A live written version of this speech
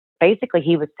basically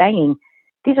he was saying,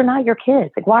 these are not your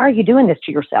kids. Like, why are you doing this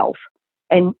to yourself?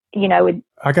 And,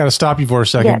 I got to stop you for a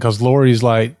second because Lori's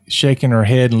like shaking her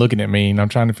head and looking at me, and I'm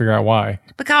trying to figure out why.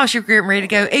 Because you're getting ready to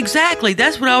go, exactly.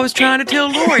 That's what I was trying to tell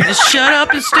Lori. Just shut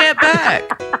up and step back.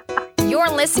 You're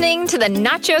listening to the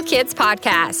Nacho Kids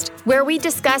Podcast, where we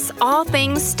discuss all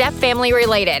things step family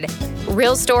related.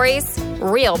 Real stories,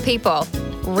 real people,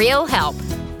 real help.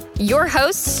 Your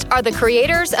hosts are the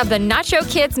creators of the Nacho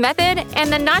Kids Method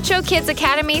and the Nacho Kids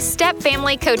Academy Step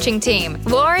Family Coaching Team,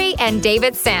 Lori and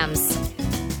David Sims.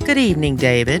 Good evening,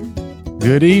 David.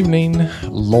 Good evening,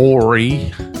 Lori.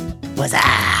 What's up?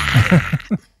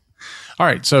 All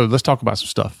right, so let's talk about some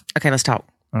stuff. Okay, let's talk.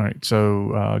 All right,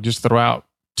 so just throw out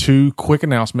 2 quick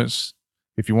announcements.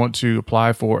 If you want to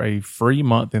apply for a free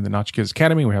month in the Nacho Kids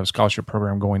Academy, we have a scholarship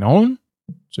program going on.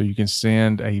 So you can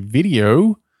send a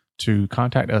video to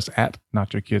contact us at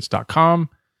nachokids.com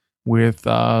with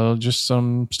just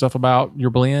some stuff about your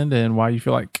blend and why you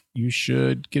feel like you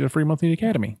should get a free month in the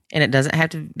Academy. And it doesn't have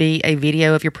to be a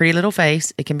video of your pretty little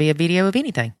face. It can be a video of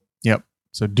anything. Yep.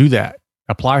 So do that.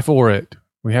 Apply for it.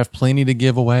 We have plenty to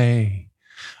give away.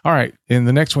 All right. And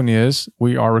the next one is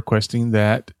we are requesting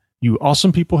that you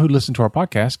awesome people who listen to our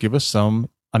podcast give us some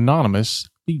anonymous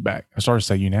feedback. I started to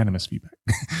say unanimous feedback.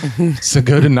 So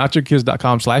go to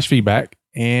nachokids.com/feedback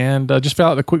and just fill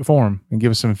out the quick form and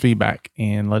give us some feedback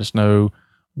and let us know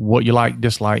what you like,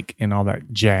 dislike, and all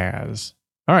that jazz.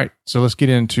 All right. So let's get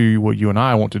into what you and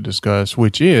I want to discuss,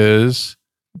 which is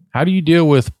how do you deal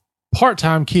with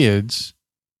part-time kids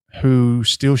who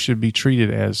still should be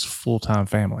treated as full-time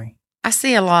family? I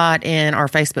see a lot in our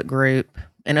Facebook group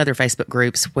and other Facebook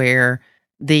groups where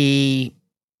the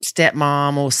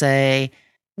stepmom will say,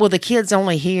 well, the kid's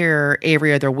only here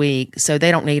every other week, so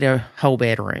they don't need a whole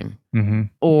bedroom. Mm-hmm.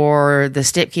 Or the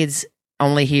stepkids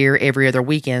only here every other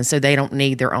weekend, so they don't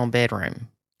need their own bedroom.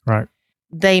 Right.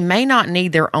 They may not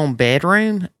need their own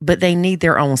bedroom, but they need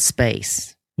their own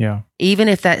space. Yeah. Even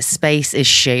if that space is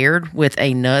shared with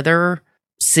another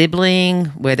sibling,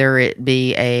 whether it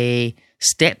be a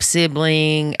step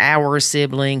sibling, our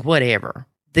sibling, whatever,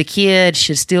 the kid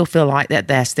should still feel like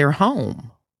that's their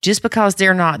home. Just because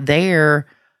they're not there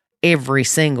every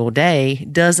single day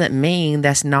doesn't mean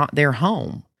that's not their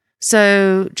home.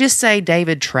 So just say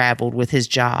David traveled with his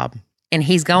job and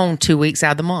he's gone 2 weeks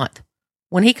out of the month.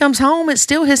 When he comes home, it's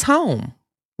still his home,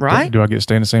 right? Do I get to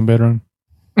stay in the same bedroom?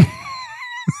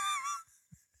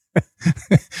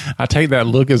 I take that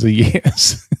look as a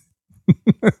yes.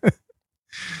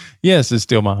 Yes, it's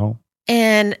still my home.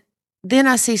 And then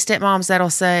I see stepmoms that'll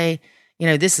say,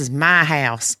 this is my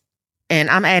house. And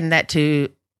I'm adding that to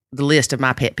the list of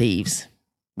my pet peeves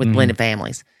with blended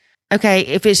families. Okay,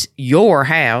 if it's your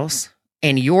house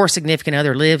and your significant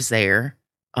other lives there,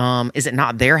 is it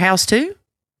not their house too?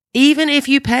 Even if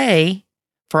you pay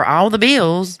for all the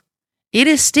bills, it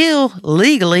is still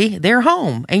legally their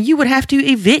home, and you would have to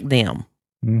evict them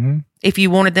if you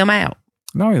wanted them out.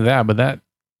 Not only that, but that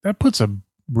puts a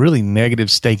really negative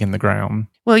stake in the ground.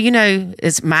 Well,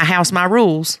 it's my house, my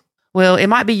rules. Well, it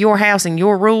might be your house and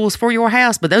your rules for your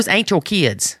house, but those ain't your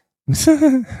kids.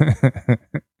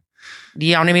 Do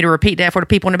y'all need me to repeat that for the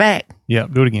people in the back? Yeah,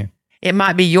 do it again. It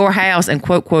might be your house and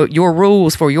quote, quote, your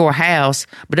rules for your house,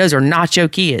 but those are not your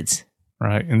kids.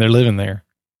 Right. And they're living there.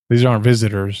 These aren't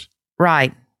visitors.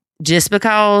 Right. Just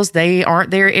because they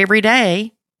aren't there every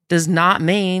day does not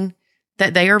mean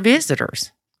that they are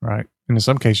visitors. Right. And in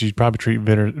some cases, you probably treat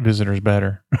visitors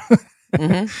better.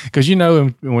 Because,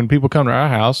 when people come to our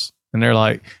house and they're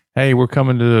like, hey, we're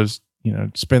coming to,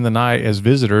 spend the night as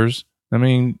visitors. I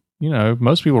mean,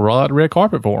 most people roll out the red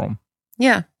carpet for them.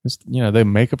 Yeah. It's, they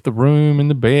make up the room and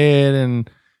the bed and,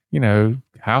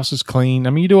 house is clean. I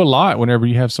mean, you do a lot whenever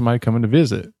you have somebody coming to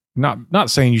visit. Not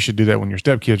saying you should do that when your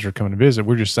stepkids are coming to visit.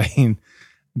 We're just saying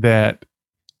that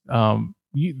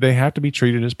they have to be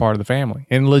treated as part of the family.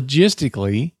 And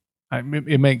logistically,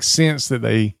 it makes sense that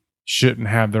they shouldn't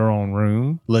have their own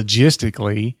room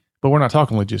logistically, but we're not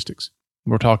talking logistics.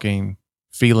 We're talking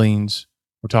feelings.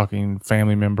 We're talking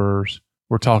family members.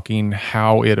 We're talking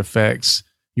how it affects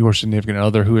your significant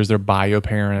other who is their bio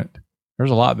parent.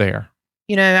 There's a lot there.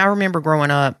 I remember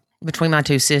growing up between my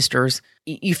 2 sisters,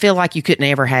 you feel like you couldn't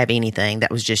ever have anything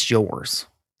that was just yours.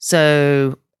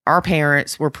 So our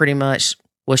parents were pretty much,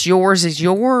 what's yours is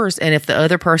yours. And if the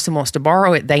other person wants to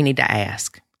borrow it, they need to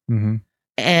ask. Mm-hmm.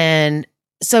 And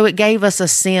so it gave us a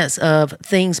sense of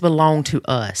things belong to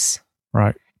us.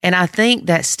 Right. And I think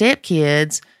that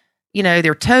stepkids,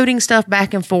 they're toting stuff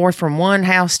back and forth from one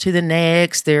house to the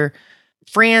next. Their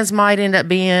friends might end up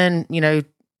being,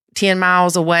 10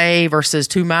 miles away versus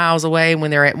 2 miles away when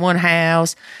they're at one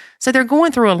house. So they're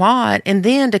going through a lot. And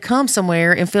then to come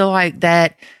somewhere and feel like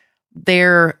that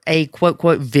they're a quote,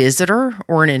 quote, visitor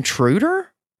or an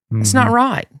intruder, it's not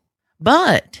right.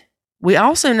 But we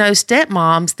also know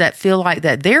stepmoms that feel like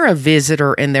that they're a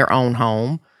visitor in their own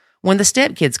home when the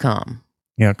stepkids come.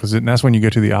 Yeah, because that's when you go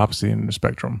to the opposite end of the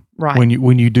spectrum. Right.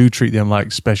 When you do treat them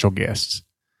like special guests.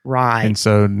 Right. And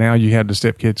so now you have the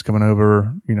stepkids coming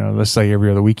over, let's say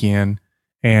every other weekend,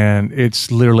 and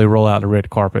it's literally roll out the red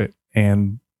carpet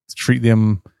and treat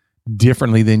them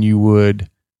differently than you would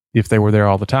if they were there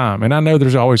all the time. And I know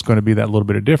there's always going to be that little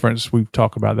bit of difference. We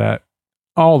talk about that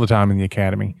all the time in the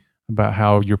academy, about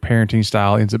how your parenting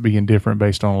style ends up being different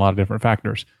based on a lot of different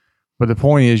factors. But the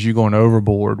point is, you're going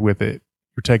overboard with it.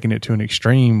 You're taking it to an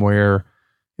extreme where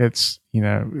it's,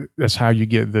 that's how you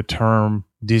get the term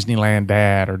Disneyland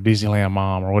dad or Disneyland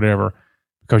mom or whatever,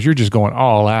 because you're just going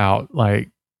all out. Like,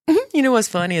 you know what's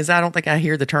funny is I don't think I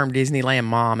hear the term Disneyland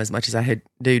mom as much as I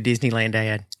do Disneyland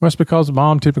dad. Well, it's because the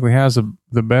mom typically has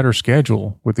the better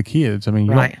schedule with the kids. I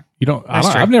mean,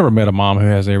 I've never met a mom who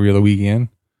has every other weekend.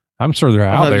 I'm sure they're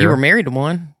out there. You were married to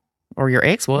one, or your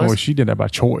ex was. Well, she did that by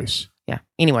choice. Yeah.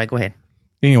 Anyway, go ahead.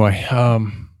 Anyway,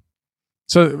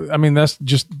 so I mean, that's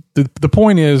just the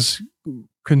point is,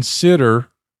 consider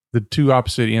the two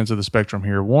opposite ends of the spectrum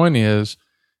here. One is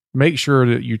make sure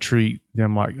that you treat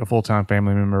them like a full-time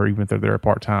family member, even if they're there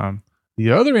part-time.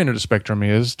 The other end of the spectrum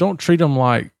is don't treat them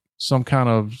like some kind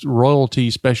of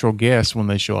royalty special guest when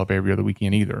they show up every other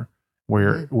weekend either,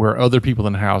 where other people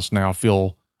in the house now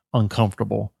feel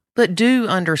uncomfortable. But do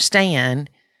understand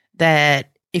that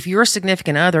if your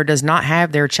significant other does not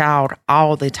have their child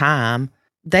all the time,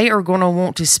 they are going to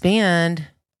want to spend,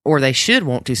 or they should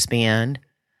want to spend,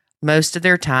 most of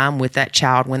their time with that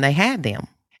child when they have them.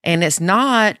 And it's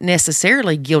not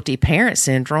necessarily guilty parent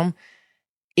syndrome.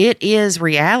 It is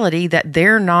reality that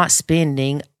they're not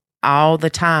spending all the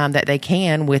time that they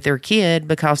can with their kid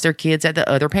because their kid's at the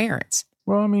other parents.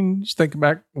 Well, I mean, just think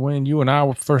back when you and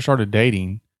I first started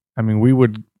dating. I mean, we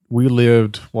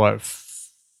lived,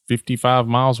 55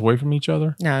 miles away from each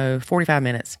other? No, 45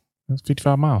 minutes. That's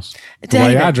 55 miles. The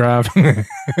way I drive.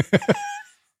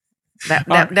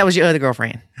 That was your other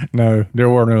girlfriend. No, there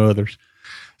were no others.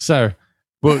 So,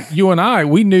 well, you and I,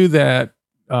 we knew that,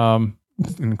 and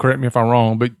correct me if I'm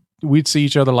wrong, but we'd see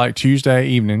each other like Tuesday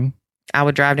evening. I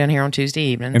would drive down here on Tuesday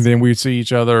evenings. And then we'd see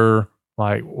each other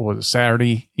like, what was it,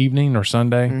 Saturday evening or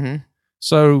Sunday? Mm-hmm.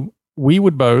 So we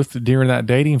would both, during that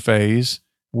dating phase,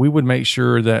 we would make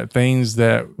sure that things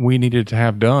that we needed to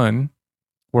have done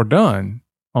were done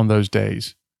on those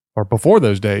days or before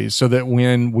those days, so that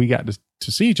when we got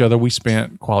to see each other, we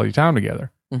spent quality time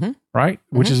together. Mm-hmm. Right?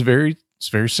 Mm-hmm. Which is very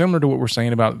similar to what we're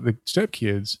saying about the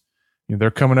stepkids.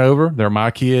 They're coming over. They're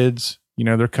my kids.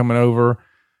 They're coming over,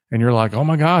 and you're like, oh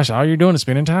my gosh, all you're doing is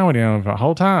spending time with them the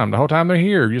whole time. The whole time they're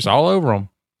here, you're just all over them.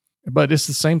 But it's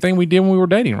the same thing we did when we were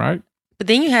dating, right? But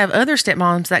then you have other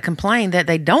stepmoms that complain that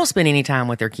they don't spend any time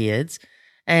with their kids,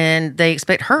 and they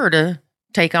expect her to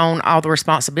take on all the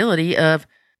responsibility of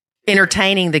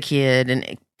entertaining the kid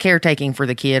and caretaking for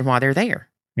the kid while they're there.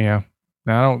 Yeah.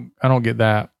 Now, I don't get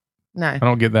that. No. I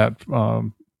don't get that,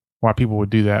 why people would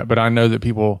do that. But I know that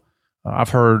people, I've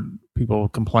heard people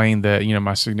complain that,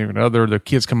 my significant other, the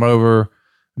kids come over,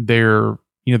 they're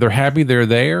happy they're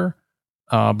there,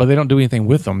 but they don't do anything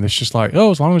with them. It's just like, oh,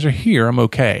 as long as they're here, I'm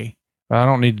okay. But I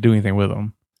don't need to do anything with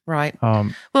them. Right.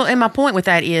 Well, and my point with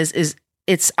that is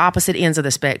it's opposite ends of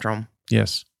the spectrum.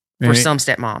 Yes. For some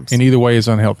stepmoms. And either way is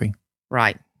unhealthy.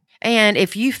 Right. And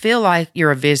if you feel like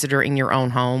you're a visitor in your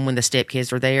own home when the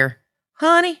stepkids are there,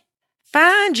 honey,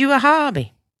 find you a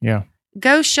hobby. Yeah.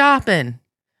 Go shopping.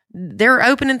 They're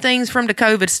opening things from the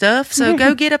COVID stuff, so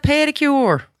go get a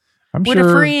pedicure with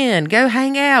a friend. Go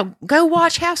hang out. Go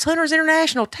watch House Hunters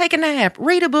International. Take a nap.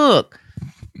 Read a book.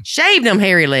 Shave them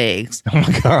hairy legs. Oh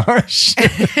my gosh.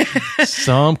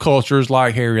 Some cultures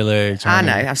like hairy legs. Honey.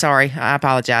 I know. I'm sorry. I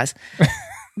apologize.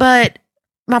 But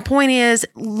my point is,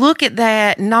 look at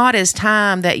that not as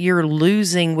time that you're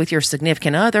losing with your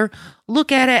significant other.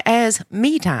 Look at it as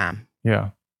me time. Yeah.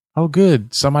 Oh,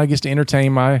 good. Somebody gets to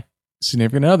entertain my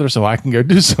significant other so I can go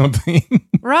do something.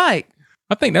 Right.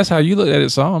 I think that's how you looked at it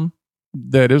some.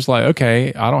 That it was like,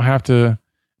 okay, I don't have to,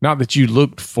 not that you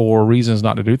looked for reasons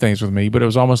not to do things with me, but it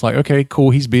was almost like, okay,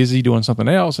 cool, he's busy doing something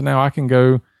else, and now I can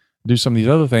go do some of these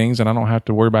other things, and I don't have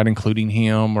to worry about including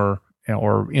him or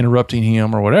interrupting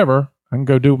him or whatever. I can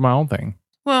go do my own thing.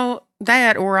 Well,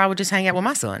 that, or I would just hang out with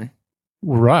my son.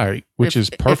 Right, which is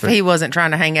perfect. If he wasn't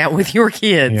trying to hang out with your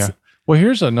kids. Yeah. Well,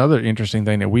 here's another interesting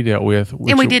thing that we dealt with.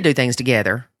 And we did do things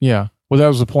together. Yeah. Well, that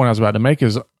was the point I was about to make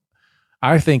is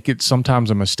I think it's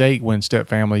sometimes a mistake when step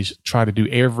families try to do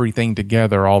everything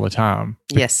together all the time.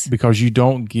 Yes. Because you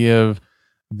don't give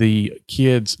the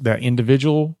kids that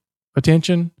individual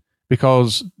attention.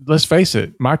 Because let's face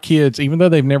it, my kids, even though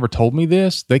they've never told me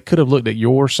this, they could have looked at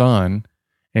your son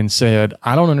and said,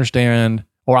 I don't understand,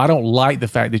 or I don't like the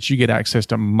fact that you get access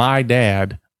to my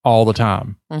dad all the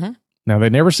time. Mm-hmm. Now, they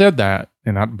never said that,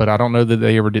 but I don't know that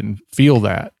they ever didn't feel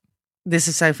that. This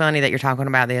is so funny that you're talking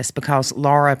about this because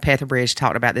Laura Petherbridge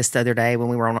talked about this the other day when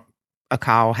we were on a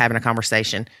call having a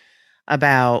conversation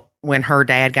about when her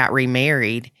dad got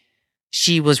remarried.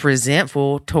 She was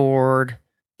resentful toward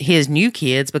his new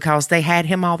kids because they had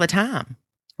him all the time.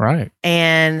 Right.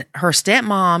 And her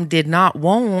stepmom did not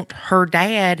want her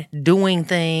dad doing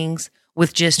things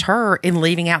with just her and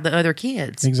leaving out the other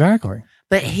kids. Exactly.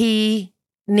 But he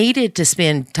needed to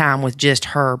spend time with just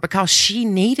her because she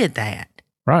needed that.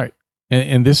 Right.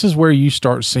 And this is where you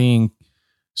start seeing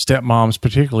stepmoms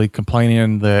particularly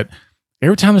complaining that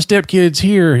every time the stepkid's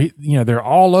here, they're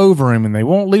all over him and they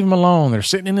won't leave him alone. They're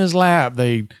sitting in his lap.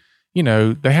 They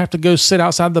have to go sit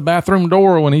outside the bathroom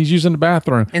door when he's using the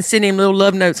bathroom. And send him little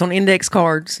love notes on index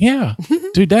cards. Yeah.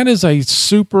 Dude, that is a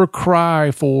super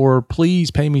cry for, please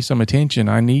pay me some attention.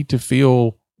 I need to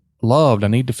feel loved. I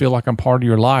need to feel like I'm part of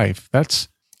your life.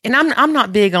 And I'm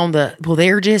not big on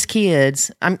they're just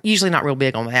kids. I'm usually not real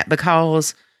big on that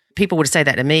because people would say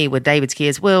that to me with David's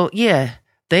kids. Well, yeah,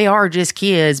 they are just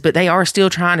kids, but they are still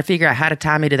trying to figure out how to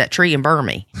tie me to that tree and burn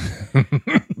me.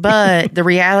 But the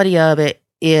reality of it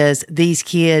is these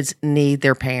kids need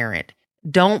their parent.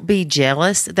 Don't be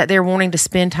jealous that they're wanting to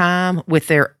spend time with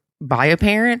their bio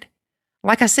parent.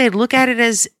 Like I said, look at it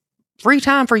as free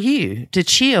time for you to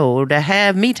chill, to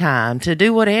have me time, to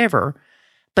do whatever.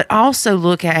 But also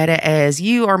look at it as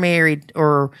you are married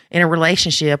or in a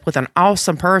relationship with an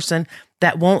awesome person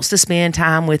that wants to spend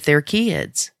time with their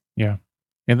kids. Yeah.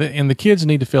 And the kids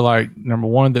need to feel like, number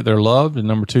one, that they're loved, and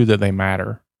number two, that they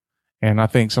matter. And I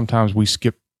think sometimes we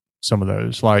skip some of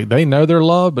those. Like, they know they're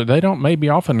loved, but they don't maybe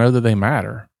often know that they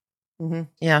matter. Mm-hmm.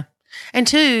 Yeah. And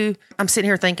two, I'm sitting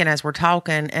here thinking as we're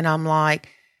talking, and I'm like,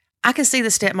 I can see the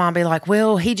stepmom be like,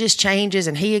 well, he just changes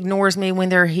and he ignores me when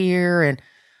they're here and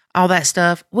all that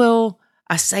stuff. Well,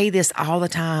 I say this all the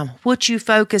time. What you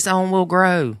focus on will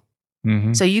grow.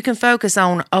 Mm-hmm. So you can focus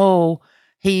on,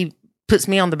 he puts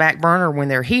me on the back burner when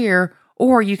they're here.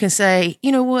 Or you can say,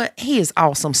 you know what? He is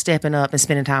awesome stepping up and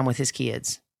spending time with his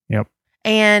kids. Yep.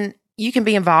 And you can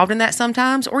be involved in that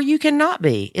sometimes, or you cannot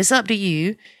be. It's up to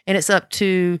you. And it's up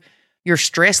to your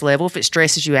stress level. If it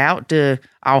stresses you out to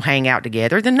all hang out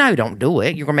together, then no, don't do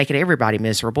it. You're going to make it everybody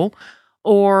miserable.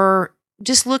 Or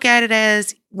just look at it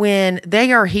as when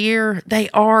they are here, they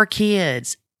are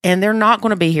kids and they're not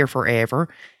going to be here forever.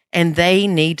 And they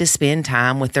need to spend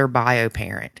time with their bio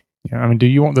parent. Yeah. I mean, do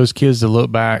you want those kids to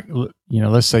look back,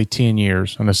 let's say 10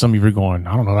 years? I know some of you are going,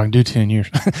 I don't know if I can do 10 years.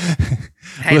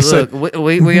 Hey, look,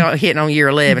 we are hitting on year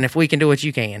 11. If we can do what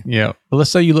you can. Yeah. But let's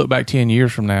say you look back 10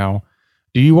 years from now.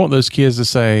 Do you want those kids to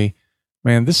say,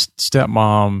 man, this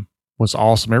stepmom was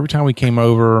awesome. Every time we came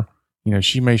over,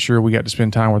 she made sure we got to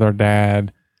spend time with our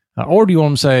dad. Or do you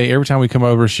want them to say, every time we come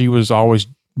over, she was always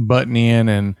butting in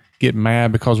and getting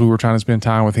mad because we were trying to spend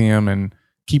time with him and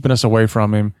keeping us away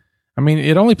from him? I mean,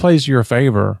 it only plays to your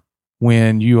favor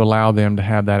when you allow them to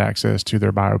have that access to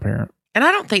their bio parent. And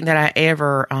I don't think that I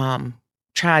ever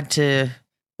tried to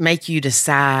make you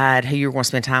decide who you were going to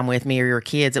spend time with, me or your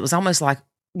kids. It was almost like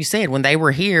you said, when they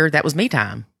were here, that was me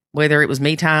time. Whether it was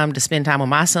me time to spend time with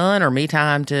my son or me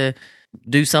time to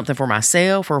do something for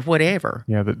myself or whatever.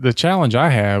 Yeah, the challenge I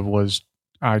have was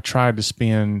I tried to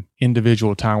spend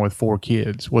individual time with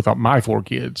my 4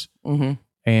 kids. Mm-hmm.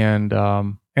 And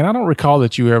I don't recall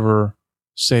that you ever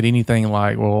said anything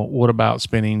like, well, what about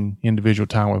spending individual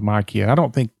time with my kid? I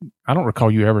don't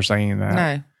recall you ever saying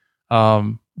that.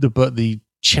 No. But the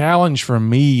challenge for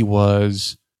me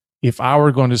was, if I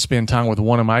were going to spend time with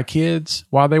one of my kids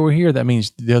while they were here, that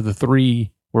means the other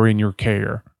 3 were in your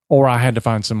care, or I had to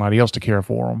find somebody else to care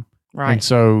for them. Right. And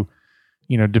so,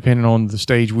 depending on the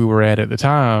stage we were at the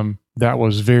time, that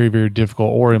was very, very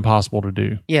difficult or impossible to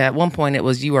do. Yeah. At one point it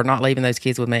was, you are not leaving those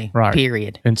kids with me. Right.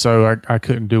 Period. And so I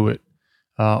couldn't do it.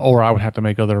 Or I would have to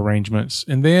make other arrangements.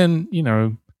 And then,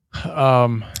 life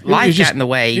got in the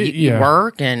way.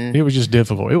 Work and it was just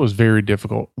difficult. It was very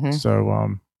difficult. Mm-hmm.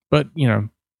 So, but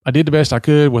I did the best I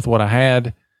could with what I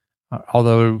had.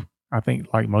 Although I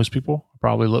think, like most people,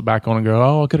 probably look back on and go,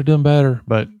 "Oh, I could have done better."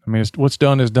 But I mean, what's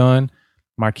done is done.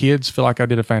 My kids feel like I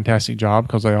did a fantastic job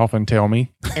because they often tell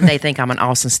me, and they think I'm an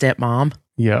awesome stepmom.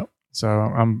 Yeah. So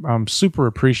I'm super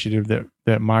appreciative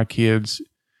that my kids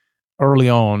early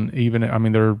on, even, I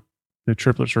mean, they're The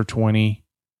triplets are 20.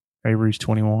 Avery's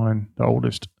 21, the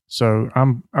oldest. So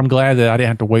I'm glad that I didn't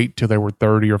have to wait till they were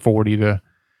 30 or 40 to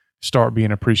start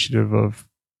being appreciative of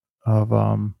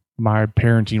my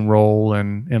parenting role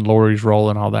and Lori's role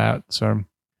and all that. So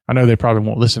I know they probably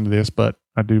won't listen to this, but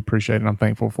I do appreciate it and I'm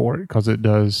thankful for it because it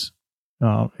does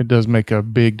make a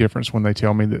big difference when they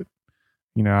tell me that,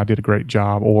 I did a great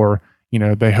job, or,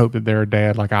 they hope that they're a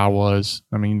dad like I was.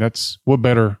 I mean, that's what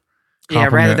better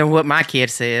compliment. Yeah, rather than what my kid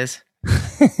says.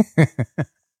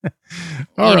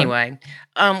 Anyway,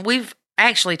 we've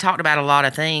actually talked about a lot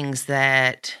of things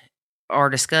that are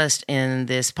discussed in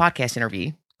this podcast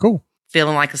interview. Cool.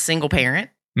 Feeling like a single parent.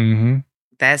 Mm-hmm.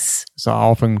 It's an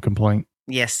often complaint.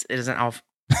 Yes, it is an often.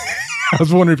 I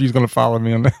was wondering if he's going to follow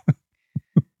me on that.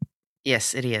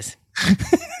 Yes, it is.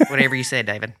 Whatever you said,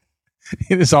 David.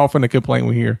 It is often a complaint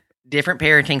we hear. Different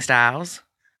parenting styles.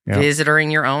 Yep. Visitor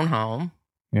in your own home.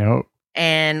 Yep.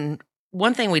 And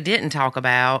one thing we didn't talk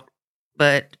about,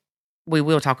 but we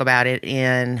will talk about it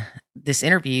in this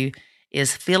interview,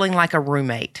 is feeling like a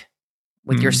roommate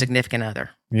with your significant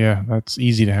other. Yeah, that's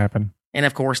easy to happen. And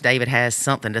of course, David has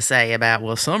something to say about,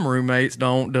 well, some roommates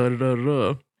don't,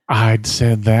 da-da-da-da-da. I'd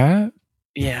said that.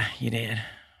 Yeah, you did.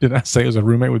 Did I say it was a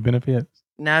roommate with benefits?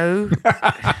 No.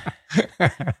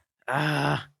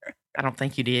 I don't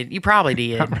think you did. You probably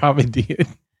did. I probably did.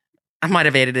 I might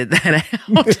have edited that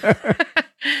out.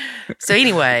 So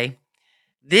anyway,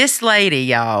 this lady,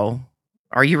 y'all,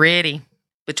 are you ready?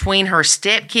 Between her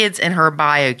stepkids and her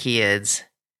bio kids,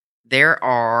 there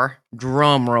are,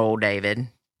 drum roll, David,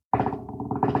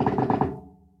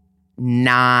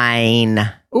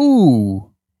 9. Ooh.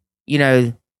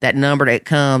 That number that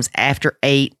comes after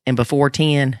 8 and before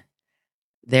 10.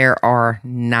 There are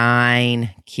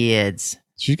 9 kids.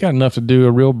 She's got enough to do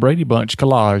a real Brady Bunch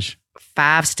collage.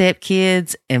 5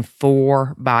 stepkids and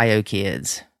 4 bio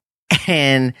kids.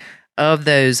 And of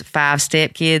those 5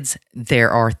 stepkids,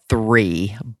 there are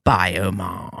 3 bio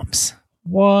moms.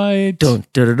 What? Dun,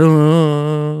 dun, dun,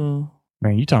 dun.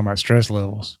 Man, you talking about stress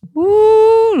levels.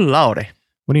 Woo, Lordy.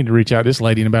 We need to reach out to this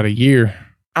lady in about a year.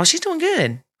 Oh, she's doing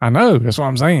good. I know. That's what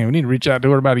I'm saying. We need to reach out to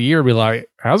her about a year and be like,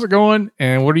 how's it going?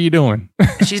 And what are you doing?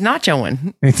 She's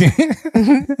nachoing.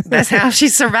 That's how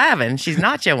she's surviving. She's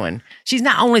nachoing. She's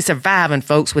not only surviving,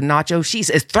 folks, with Nacho, she's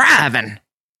thriving.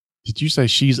 Did you say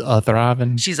she's a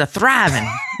thriving? She's a thriving.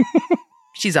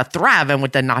 She's a thriving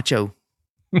with the Nacho.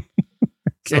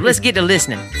 So let's get to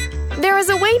listening. There is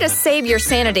a way to save your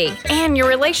sanity and your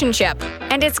relationship,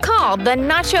 and it's called the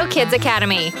Nacho Kids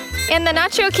Academy. In the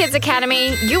Nacho Kids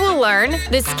Academy, you will learn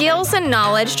the skills and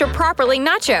knowledge to properly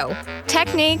nacho,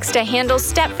 techniques to handle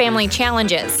step-family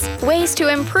challenges, ways to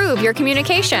improve your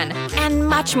communication, and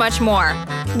much, much more.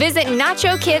 Visit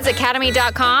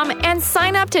NachoKidsAcademy.com and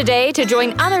sign up today to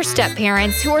join other step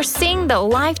parents who are seeing the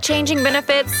life-changing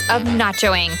benefits of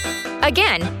nachoing.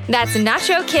 Again, that's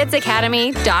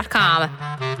NachoKidsAcademy.com.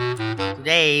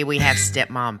 Today, we have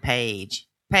stepmom Paige.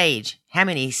 Paige, how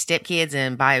many stepkids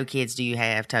and bio kids do you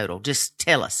have total? Just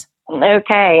tell us.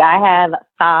 Okay, I have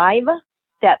 5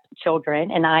 stepchildren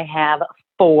and I have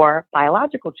 4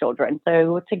 biological children.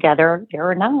 So together there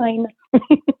are 9.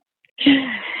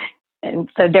 And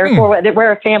so therefore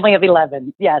we're a family of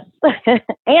 11. Yes.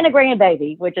 And a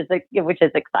grandbaby, which is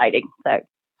exciting. So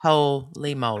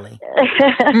holy moly.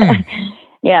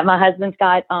 Yeah, my husband's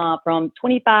got from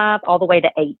 25 all the way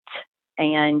to 8.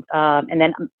 And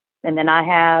then I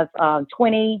have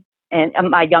 20, and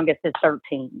my youngest is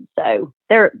 13. So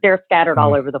they're scattered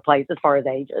all over the place as far as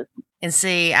ages. And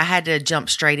see, I had to jump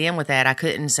straight in with that. I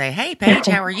couldn't say, "Hey, Paige,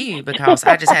 how are you?" Because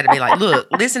I just had to be like, "Look,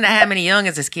 listen to how many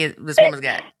youngins this woman's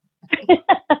got."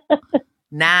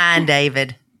 9,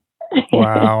 David.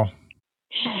 Wow.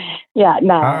 Yeah,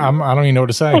 no. I don't even know what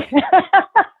to say.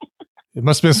 It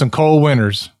must have been some cold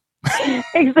winters.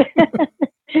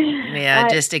 Yeah,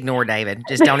 just ignore David.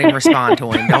 Just don't even respond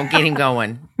to him. Don't get him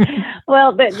going.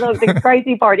 Well, the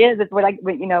crazy part is when I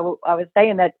was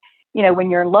saying that,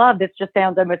 when you're in love, this just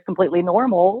sounds almost completely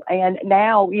normal. And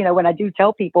now, when I do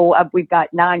tell people we've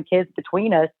got 9 kids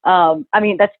between us,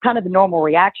 that's kind of the normal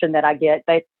reaction that I get.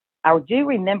 But I do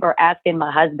remember asking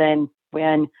my husband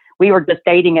when we were just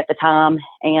dating at the time,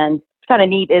 and it's kind of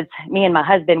neat is me and my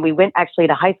husband, we went actually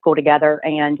to high school together,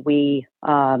 and we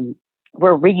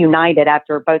were reunited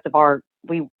after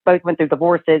we both went through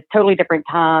divorces, totally different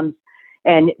times.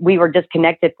 And we were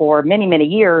disconnected for many, many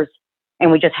years. And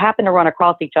we just happened to run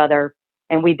across each other.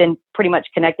 And we've been pretty much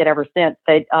connected ever since.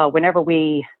 But whenever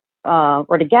we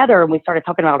were together and we started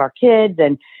talking about our kids,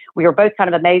 and we were both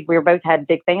kind of amazed. We both had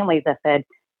big families. I said,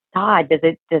 "Todd, does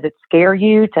it scare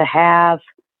you to have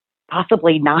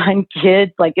possibly 9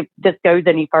 kids, like if this goes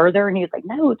any further. And he was like,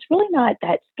 no, it's really not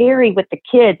that scary with the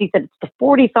kids. He said, it's the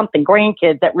 40-something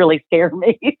grandkids that really scare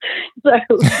me. So,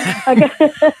 I guess,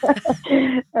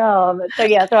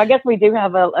 so I guess we do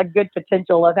have a good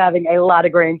potential of having a lot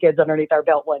of grandkids underneath our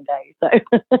belt one day.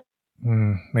 So,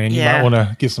 man, you might want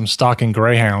to get some stock in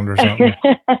Greyhound or something.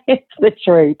 It's the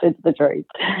truth. It's the truth.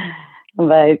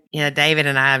 But David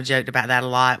and I have joked about that a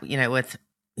lot, with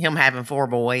him having 4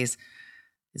 boys.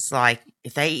 It's like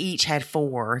if they each had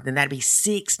 4, then that'd be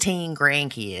 16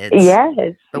 grandkids.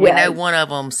 Yes. But we know one of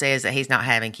them says that he's not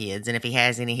having kids. And if he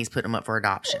has any, he's putting them up for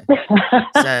adoption.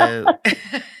 So.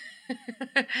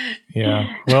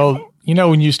 Yeah. Well,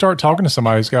 when you start talking to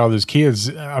somebody who's got all those kids,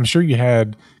 I'm sure you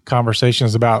had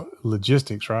conversations about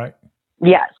logistics, right?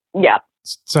 Yes. Yeah.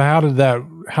 So how did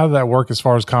that work as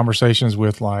far as conversations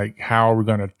with like, how are we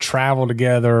going to travel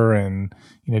together? And,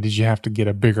 did you have to get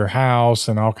a bigger house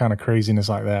and all kind of craziness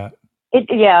like that? And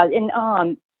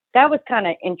that was kind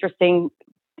of interesting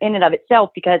in and of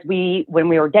itself, because when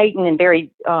we were dating and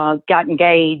got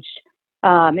engaged,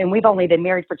 and we've only been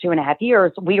married for 2.5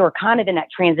 years, we were kind of in that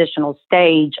transitional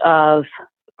stage of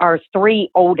our 3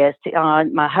 oldest.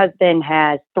 My husband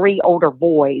has 3 older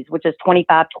boys, which is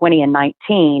 25, 20, and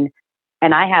 19.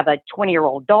 And I have a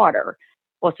 20-year-old daughter.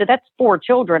 Well, so that's 4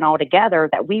 children altogether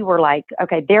that we were like,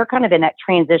 okay, they're kind of in that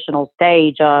transitional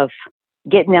stage of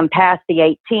getting them past the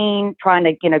 18, trying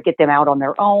to, get them out on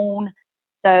their own.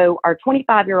 So our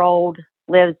 25-year-old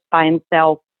lives by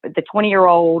himself. The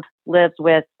 20-year-old lives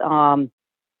with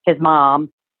his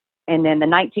mom. And then the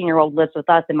 19-year-old lives with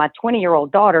us. And my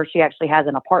 20-year-old daughter, she actually has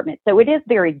an apartment. So it is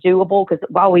very doable, because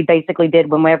all we basically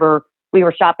did whenever we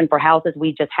were shopping for houses,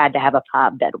 we just had to have a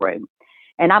 5-bedroom.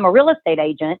 And I'm a real estate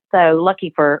agent, so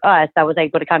lucky for us, I was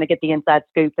able to kind of get the inside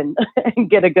scoop and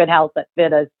get a good house that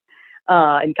fit us,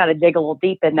 and kind of dig a little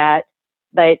deep in that.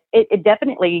 But it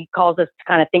definitely caused us to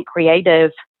kind of think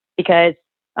creative, because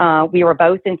we were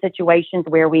both in situations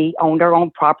where we owned our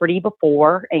own property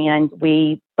before, and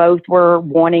we both were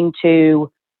wanting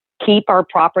to keep our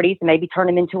properties and maybe turn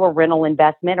them into a rental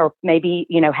investment, or maybe,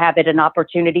 have it an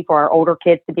opportunity for our older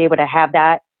kids to be able to have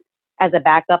that as a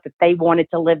backup if they wanted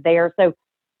to live there. So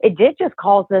it did just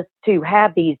cause us to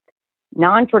have these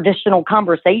non-traditional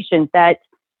conversations that,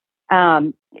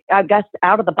 I guess,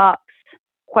 out of the box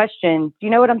questions.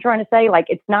 You know what I'm trying to say? Like,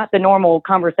 it's not the normal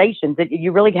conversations.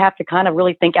 You really have to kind of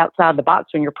really think outside the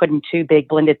box when you're putting 2 big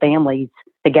blended families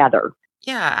together.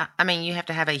 Yeah. I mean, you have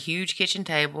to have a huge kitchen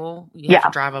table. You have to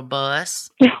drive a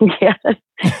bus. Yes.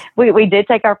 We did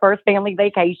take our first family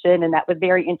vacation, and that was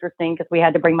very interesting, because we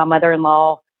had to bring my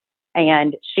mother-in-law,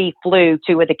 and she flew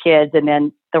 2 of the kids, and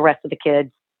then the rest of the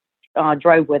kids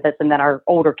drove with us. And then our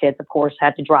older kids, of course,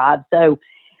 had to drive. So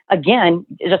again,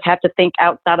 you just have to think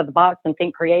outside of the box and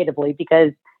think creatively,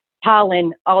 because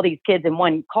piling all these kids in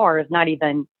one car is not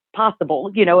even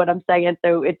possible. You know what I'm saying?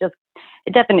 So it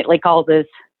definitely causes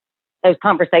those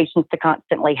conversations to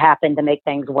constantly happen to make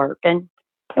things work. And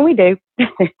we do.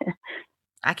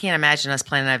 I can't imagine us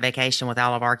planning a vacation with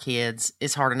all of our kids.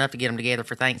 It's hard enough to get them together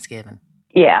for Thanksgiving.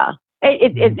 Yeah.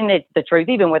 And it's the truth.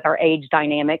 Even with our age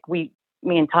dynamic, me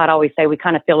and Todd always say we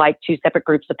kind of feel like 2 separate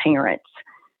groups of parents.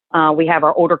 We have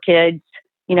our older kids,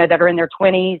 that are in their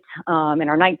 20s, and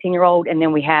our 19-year-old. And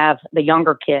then we have the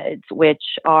younger kids, which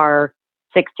are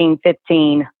 16,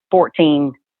 15,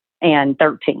 14, and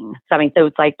 13. So, so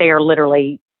it's like they are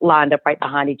literally lined up right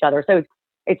behind each other. So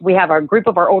we have our group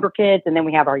of our older kids, and then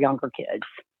we have our younger kids.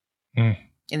 Mm.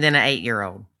 And then an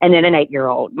 8-year-old. And then an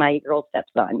 8-year-old, my 8-year-old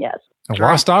stepson, yes.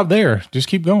 Why stop there? Just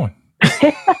keep going.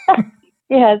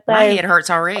 Yeah, so, my head hurts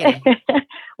already.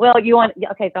 Well,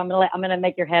 okay, so I'm gonna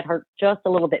make your head hurt just a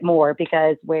little bit more,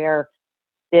 because where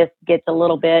this gets a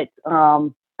little bit,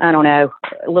 I don't know,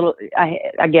 I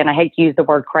hate to use the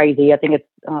word crazy. I think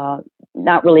it's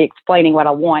not really explaining what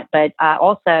I want, but I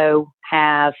also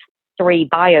have 3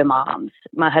 bio moms.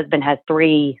 My husband has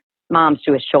 3 moms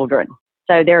to his children.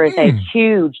 So there is a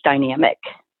huge dynamic.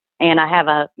 And I have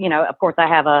of course I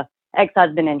have a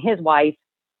ex-husband and his wife.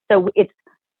 So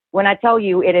when I tell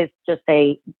you, it is just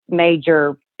a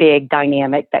major, big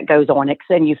dynamic that goes on.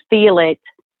 And you feel it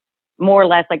more or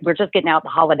less like we're just getting out the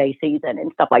holiday season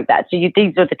and stuff like that. So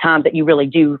these are the times that you really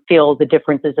do feel the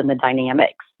differences in the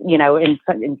dynamics,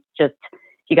 and just,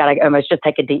 you got to almost just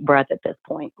take a deep breath at this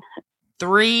point.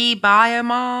 3 bio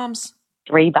moms?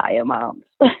 3 bio moms.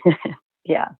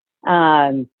 Yeah.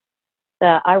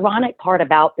 The ironic part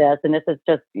about this, and this is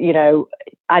just,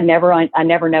 I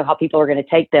never know how people are going to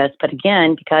take this, but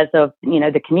again, because of,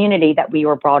 the community that we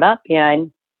were brought up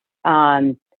in,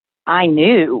 I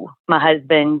knew my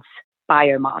husband's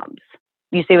bio moms.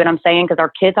 You see what I'm saying? Because our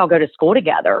kids all go to school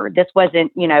together. This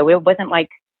wasn't, it wasn't like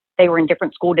they were in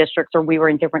different school districts or we were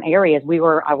in different areas. We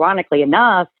were, ironically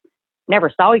enough, never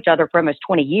saw each other for almost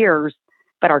 20 years,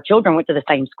 but our children went to the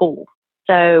same school.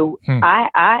 So but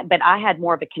I had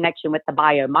more of a connection with the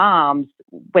bio moms,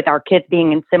 with our kids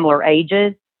being in similar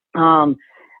ages.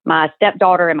 My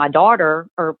stepdaughter and my daughter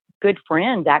are good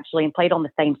friends, actually, and played on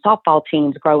the same softball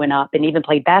teams growing up and even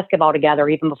played basketball together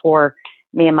even before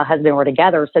me and my husband were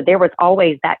together. So there was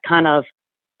always that kind of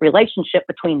relationship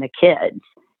between the kids.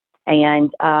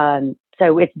 And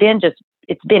so it's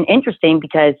been interesting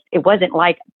because it wasn't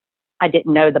like I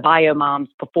didn't know the bio moms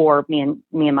before me and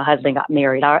my husband got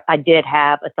married. I did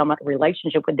have a somewhat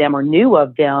relationship with them or knew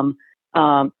of them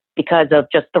because of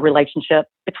just the relationship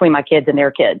between my kids and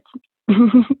their kids.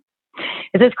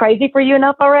 Is this crazy for you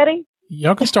enough already?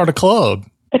 Y'all can start a club.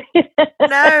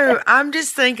 No, I'm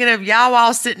just thinking of y'all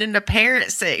all sitting in the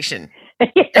parent section.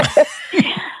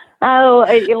 Oh,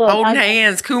 look, holding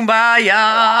hands,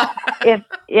 kumbaya.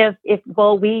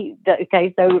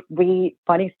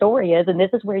 Funny story is, and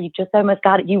this is where you just almost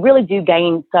got it. You really do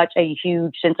gain such a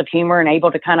huge sense of humor and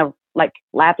able to kind of like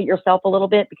laugh at yourself a little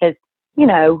bit because,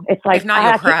 it's like. If not,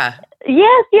 you'll cry.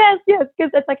 Yes.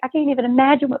 Because it's like, I can't even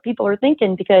imagine what people are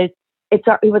thinking because it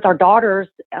was our daughters.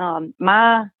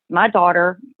 My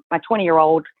daughter, my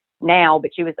 20-year-old now,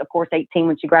 but she was, of course, 18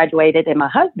 when she graduated, and my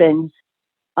husband's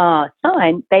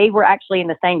son, they were actually in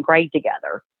the same grade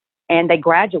together, and they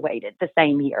graduated the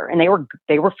same year, and they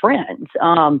were friends,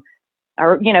 or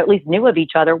at least knew of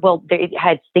each other. Well, they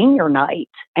had senior night,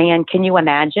 and can you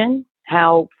imagine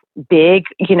how big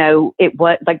it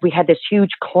was? Like we had this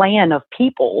huge clan of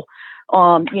people,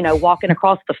 walking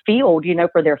across the field,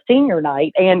 for their senior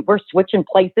night, and we're switching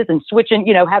places and switching,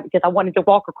 because I wanted to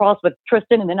walk across with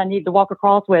Tristan, and then I needed to walk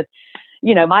across with,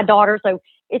 my daughter. So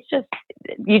it's just,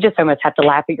 you just almost have to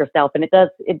laugh at yourself. And it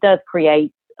does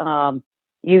create,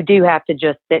 you do have to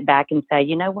just sit back and say,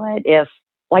 you know what,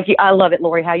 I love it,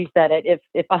 Lori, how you said it.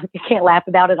 If I can't laugh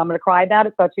about it, I'm going to cry about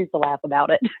it. So I choose to laugh about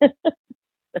it.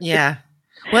 Yeah.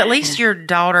 Well, at least your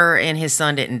daughter and his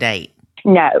son didn't date.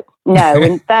 No.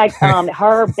 In fact,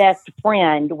 her best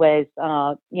friend was,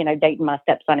 dating my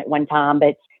stepson at one time.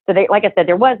 But so like I said,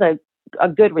 there was a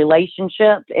good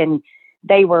relationship, and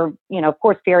they were, of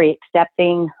course, very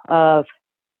accepting of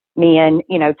me and,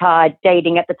 Todd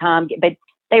dating at the time, but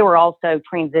they were also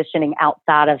transitioning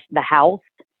outside of the house.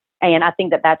 And I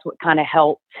think that's what kind of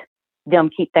helped them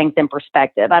keep things in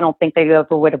perspective. I don't think they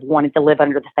ever would have wanted to live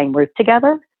under the same roof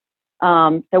together.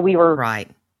 So we were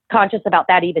conscious about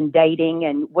that, even dating,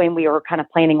 and when we were kind of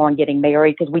planning on getting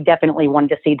married, because we definitely wanted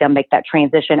to see them make that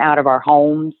transition out of our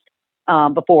homes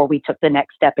before we took the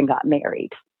next step and got married.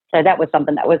 So that was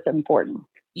something that was important.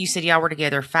 You said y'all were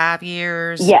together 5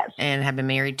 years? Yes. And have been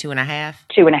married 2.5?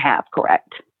 2.5,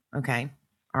 correct. Okay.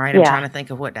 All right. I'm trying to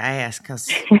think of what to ask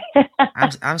because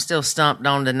I'm still stumped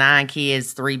on the 9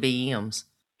 kids, 3 BMs.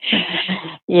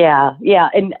 Yeah.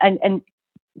 And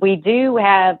we do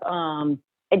have,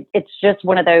 it's just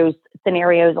one of those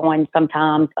scenarios on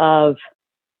sometimes of,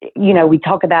 we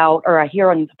talk about, or I hear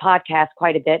on the podcast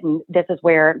quite a bit, and this is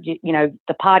where,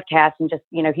 the podcast and just,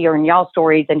 hearing y'all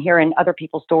stories and hearing other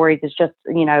people's stories is just,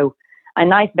 a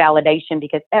nice validation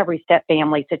because every step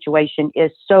family situation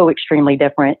is so extremely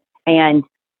different. And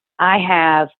I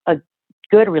have a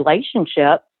good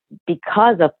relationship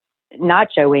because of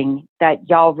Nachoing that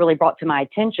y'all really brought to my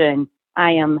attention.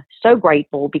 I am so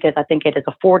grateful because I think it has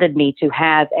afforded me to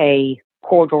have a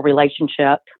cordial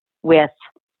relationship with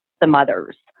the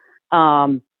mothers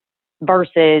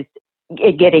versus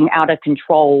it getting out of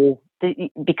control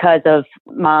because of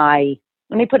let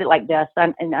me put it like this,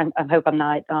 and I hope I'm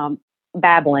not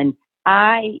babbling.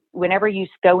 Whenever you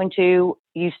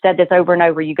said this over and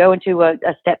over, you go into a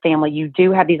step family, you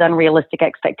do have these unrealistic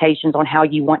expectations on how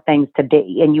you want things to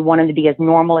be, and you want them to be as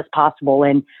normal as possible.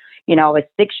 And, I was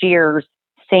 6 years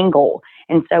single.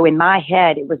 And so in my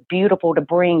head, it was beautiful to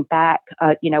bring back,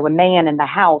 a man in the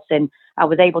house. And I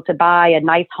was able to buy a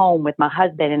nice home with my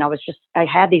husband. And I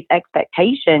had these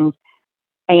expectations,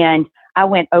 and I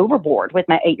went overboard with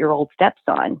my 8-year-old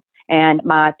stepson and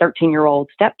my 13-year-old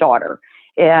stepdaughter.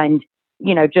 And,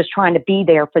 just trying to be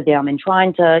there for them and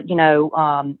trying to,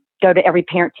 go to every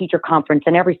parent teacher conference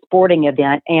and every sporting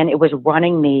event. And it was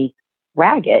running me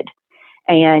ragged.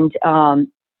 And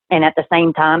at the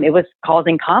same time, it was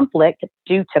causing conflict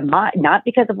due to not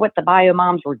because of what the bio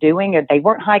moms were doing, or they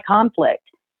weren't high conflict.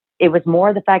 It was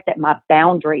more the fact that my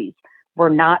boundaries were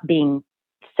not being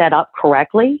set up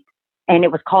correctly. And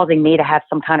it was causing me to have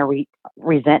some kind of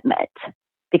resentment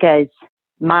because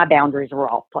my boundaries were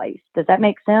off place. Does that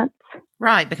make sense?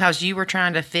 Right, because you were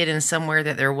trying to fit in somewhere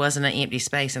that there wasn't an empty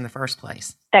space in the first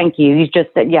place. Thank you. You just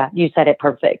said, you said it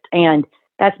perfect. And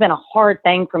that's been a hard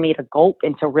thing for me to gulp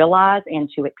and to realize and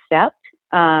to accept.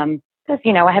 Because,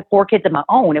 I had 4 kids of my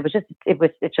own. It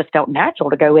just felt natural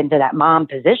to go into that mom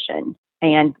position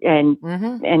and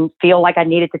feel like I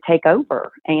needed to take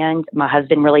over. And my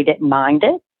husband really didn't mind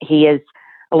it. He is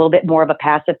a little bit more of a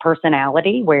passive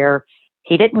personality where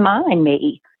he didn't mind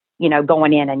me,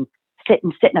 going in and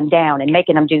sitting them down and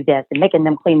making them do this and making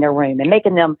them clean their room and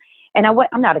making them. And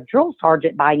I'm not a drill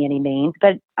sergeant by any means,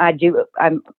 but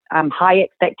I'm high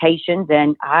expectations,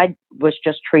 and I was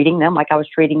just treating them like I was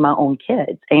treating my own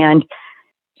kids, and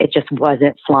it just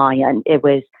wasn't flying. It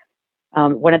was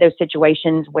one of those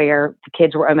situations where the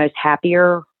kids were almost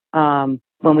happier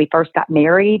when we first got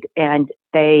married, and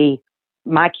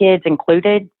my kids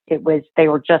included, they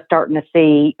were just starting to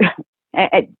see.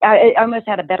 I almost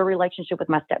had a better relationship with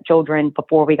my stepchildren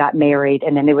before we got married.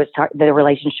 And then the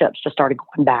relationships just started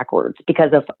going backwards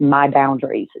because of my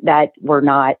boundaries that were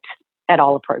not at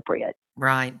all appropriate.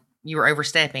 Right. You were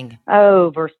overstepping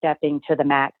To the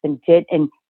max, and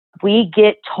we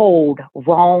get told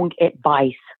wrong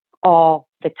advice all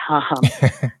the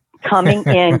time coming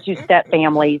into step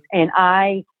families. And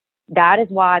that is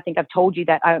why I think I've told you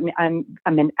that I'm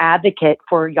an advocate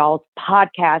for y'all's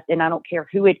podcast, and I don't care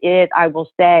who it is. I will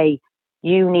say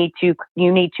you need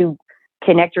to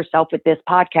connect yourself with this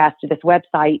podcast, to this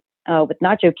website with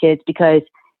Nacho Kids, because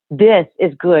this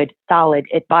is good, solid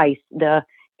advice.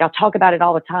 Y'all talk about it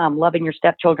all the time, loving your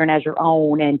stepchildren as your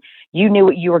own, and you knew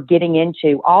what you were getting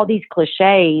into. All these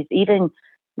cliches, even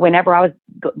whenever I was,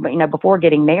 before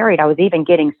getting married, I was even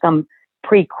getting some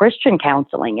pre-Christian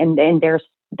counseling, and there's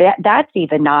that's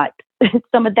even not,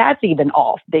 some of that's even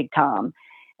off big time.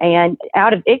 And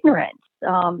out of ignorance,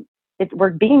 we're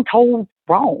being told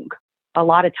wrong a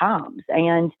lot of times.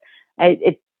 And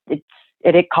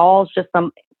it calls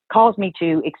me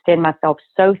to extend myself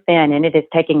so thin, and it is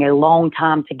taking a long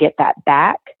time to get that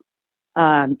back,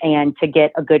 and to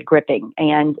get a good gripping.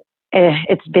 And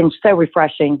it's been so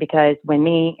refreshing, because when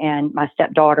me and my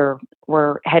stepdaughter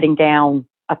were heading down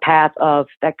a path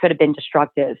that could have been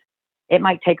destructive, it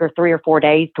might take her 3 or 4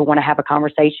 days to want to have a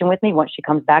conversation with me once she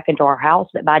comes back into our house.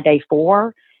 But by day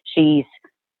 4, she's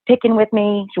picking with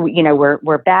me. So,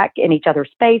 we're back in each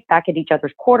other's space, back at each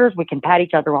other's quarters. We can pat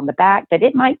each other on the back. But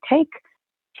it might take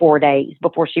 4 days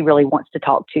before she really wants to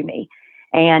talk to me.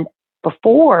 And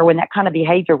before, when that kind of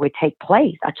behavior would take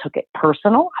place, I took it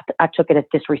personal. I took it as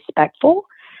disrespectful.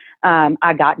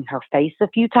 I got in her face a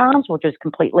few times, which is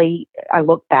completely, I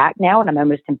look back now and I'm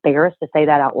almost embarrassed to say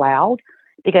that out loud,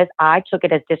 because I took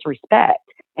it as disrespect.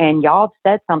 And y'all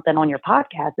said something on your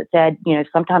podcast that said,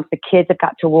 sometimes the kids have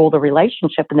got to rule the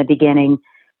relationship in the beginning.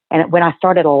 And when I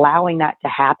started allowing that to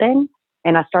happen,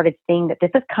 and I started seeing that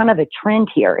this is kind of a trend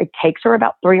here, it takes her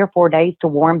about 3 or 4 days to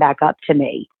warm back up to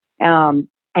me. And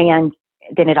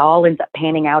then it all ends up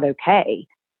panning out okay.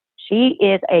 She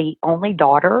is a only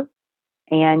daughter,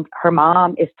 and her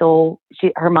mom is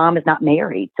not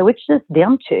married. So it's just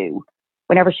them two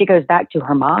whenever she goes back to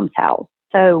her mom's house.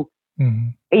 So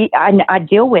I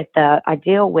deal with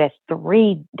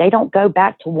 3. They don't go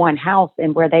back to one house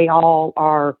and where they all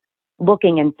are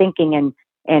looking and thinking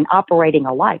and operating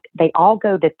alike. They all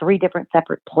go to 3 different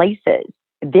separate places.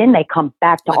 Then they come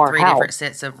back to our 3 house. Different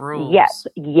sets of rules.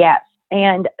 Yes.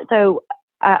 And so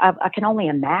I can only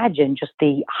imagine just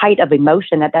the height of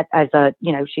emotion that as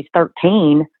she's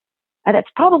 13.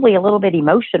 That's probably a little bit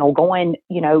emotional going,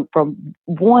 from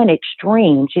one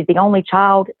extreme. She's the only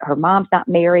child. Her mom's not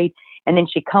married. And then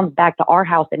she comes back to our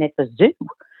house and it's a zoo.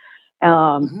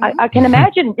 I can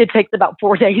imagine it takes about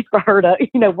 4 days for her to,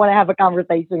 want to have a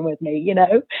conversation with me.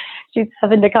 She's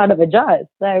having to kind of adjust.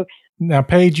 So now,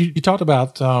 Paige, you talked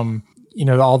about,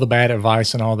 all the bad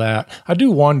advice and all that. I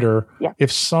do wonder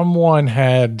if someone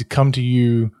had come to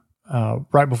you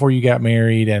right before you got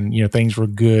married and, things were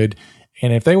good,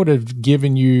 and if they would have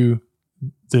given you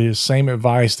the same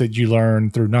advice that you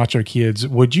learned through Nacho Kids,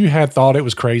 would you have thought it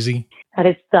was crazy? That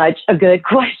is such a good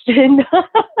question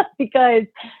because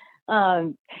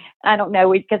I don't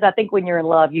know, because I think when you're in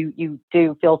love, you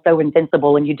do feel so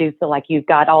invincible, and you do feel like you've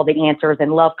got all the answers,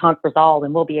 and love conquers all,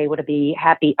 and we'll be able to be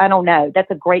happy. I don't know. That's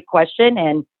a great question.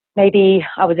 And maybe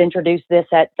I was introduced this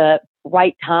at the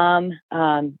right time.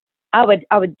 I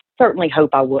would certainly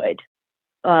hope I would.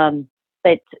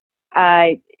 But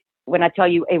when I tell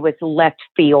you it was left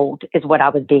field is what I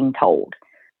was being told.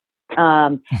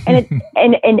 And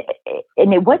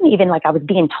it wasn't even like I was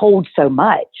being told so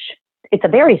much. It's a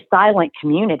very silent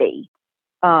community,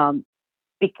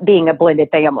 being a blended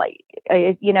family,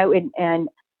 and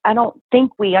I don't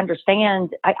think we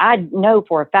understand. I know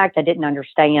for a fact I didn't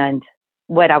understand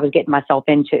what I was getting myself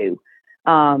into.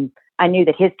 I knew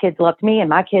that his kids loved me and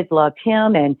my kids loved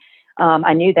him. And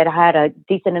I knew that I had a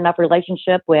decent enough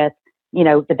relationship with,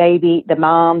 the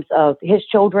moms of his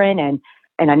children. And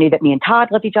I knew that me and Todd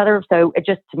loved each other. So it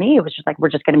just, to me, it was just like, we're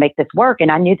just going to make this work.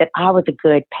 And I knew that I was a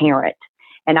good parent.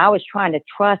 And I was trying to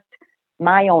trust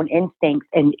my own instincts.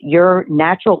 And your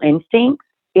natural instinct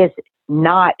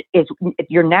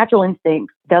your natural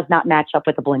instinct does not match up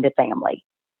with a blended family.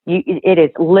 It is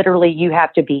literally, you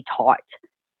have to be taught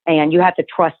and you have to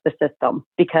trust the system,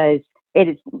 because it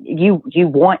is, you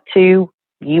want a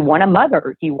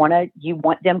mother, you want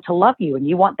them to love you, and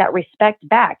you want that respect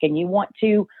back, and you want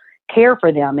to care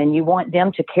for them, and you want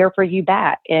them to care for you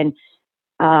back. And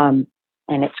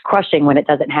it's crushing when it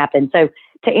doesn't happen. So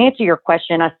to answer your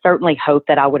question, I certainly hope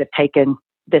that I would have taken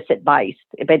this advice,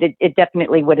 but it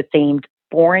definitely would have seemed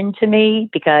foreign to me,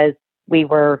 because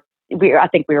I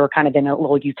think we were kind of in a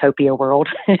little utopia world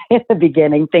in the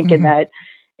beginning, thinking that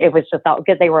it was just all,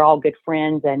 because they were all good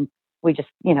friends, and we just,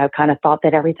 kind of thought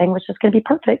that everything was just going to be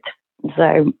perfect.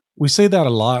 So we say that a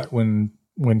lot when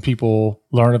people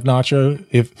learn of Nacho.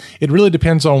 If it really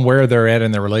depends on where they're at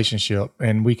in their relationship,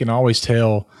 and we can always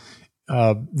tell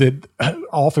that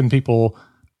often people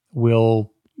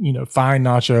will, find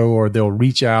Nacho, or they'll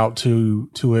reach out to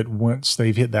it once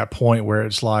they've hit that point where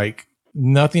it's like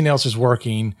nothing else is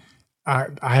working. I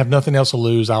have nothing else to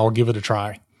lose. I'll give it a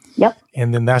try. Yep.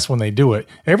 And then that's when they do it.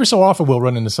 Every so often we'll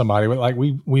run into somebody, like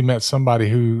we met somebody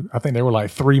who, I think they were like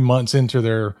 3 months into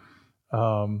their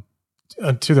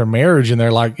marriage, and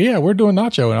they're like, yeah, we're doing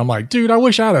Nacho. And I'm like, dude, I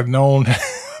wish I'd have known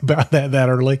about that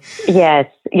early. Yes.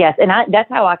 And that's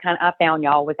how I found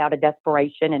y'all, without a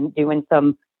desperation, and doing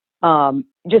some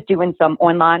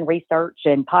online research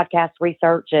and podcast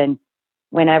research. And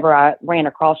whenever I ran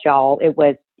across y'all,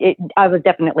 I was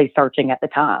definitely searching at the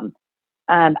time.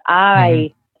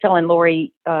 Telling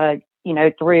Lori,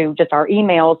 through just our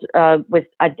emails,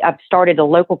 I've started a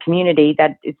local community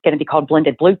that is going to be called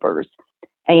Blended Bloopers.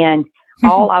 And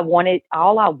all I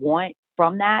want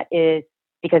from that is,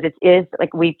 because it is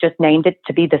like, we've just named it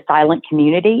to be the silent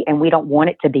community, and we don't want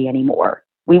it to be anymore.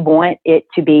 We want it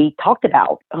to be talked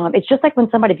about. It's just like when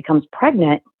somebody becomes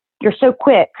pregnant, you're so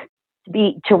quick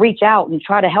to reach out and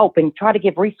try to help and try to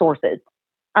give resources.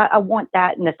 I want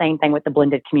that, and the same thing with the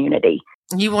blended community.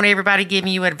 You want everybody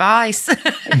giving you advice.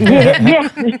 Yeah.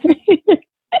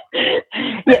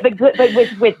 Yeah, but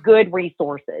with good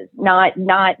resources, not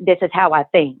this is how I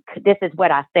think, this is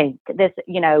what I think, this,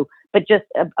 but just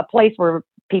a place where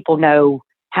people know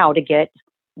how to get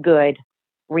good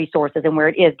resources, and where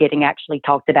it is getting actually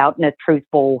talked about in a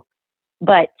truthful,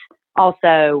 but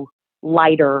also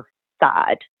lighter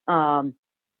side. Even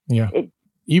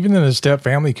in the step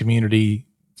family community,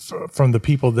 from the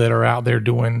people that are out there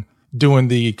doing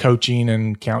the coaching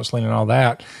and counseling and all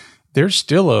that, there's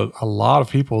still a lot of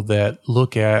people that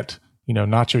look at,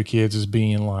 Nacho Kids as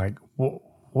being like,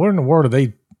 what in the world are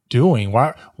they doing?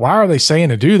 Why are they saying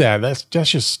to do that? That's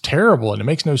just terrible, and it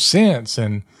makes no sense.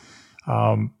 And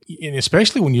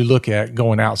especially when you look at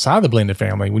going outside the blended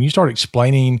family, when you start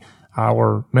explaining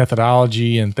our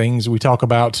methodology and things we talk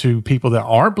about to people that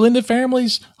aren't blended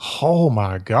families, oh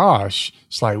my gosh,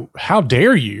 it's like, how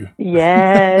dare you?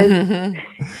 Yes.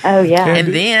 Oh yeah.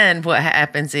 And then what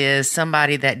happens is,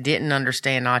 somebody that didn't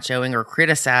understand nachoing or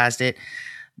criticized it,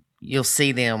 you'll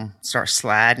see them start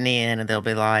sliding in, and they'll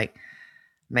be like,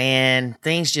 man,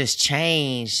 things just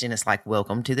changed. And it's like,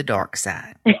 welcome to the dark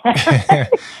side. Because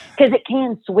it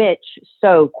can switch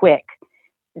so quick.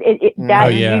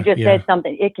 You said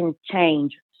something, it can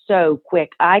change so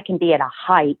quick. I can be at a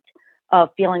height of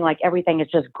feeling like everything is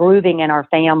just grooving in our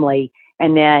family,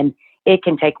 and then it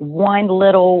can take one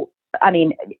little,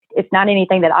 it's not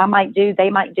anything that I might do, they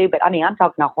might do, but I'm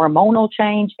talking a hormonal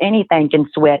change. Anything can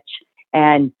switch,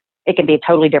 and it can be a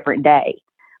totally different day.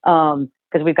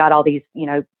 Because we've got all these,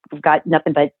 we've got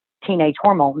nothing but teenage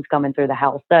hormones coming through the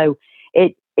house. So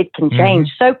it can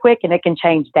change so quick, and it can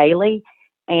change daily.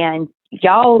 And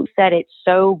y'all said it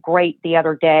so great the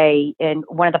other day in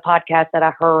one of the podcasts that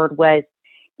I heard was,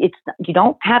 you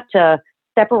don't have to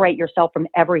separate yourself from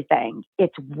everything.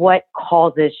 It's what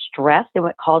causes stress, and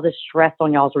what causes stress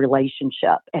on y'all's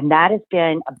relationship. And that has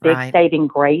been a big saving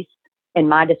grace in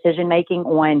my decision making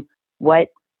on what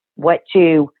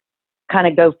to kind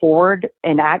of go forward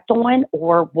and act on,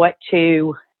 or what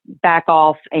to back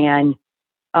off and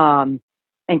kind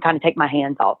of take my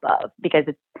hands off of. Because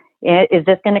is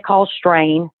this going to cause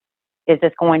strain? Is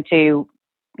this going to,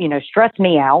 stress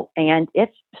me out? And if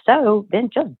so, then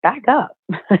just back up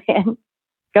and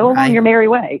go along your merry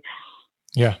way.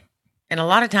 Yeah. And a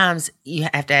lot of times you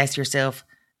have to ask yourself,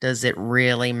 does it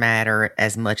really matter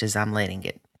as much as I'm letting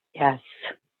it? Yes.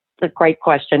 It's a great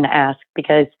question to ask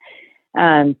because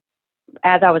as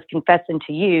I was confessing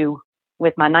to you,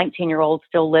 with my 19-year-old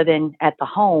still living at the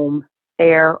home,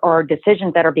 there are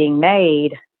decisions that are being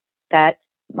made that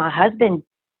my husband,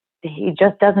 he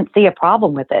just doesn't see a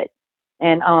problem with it.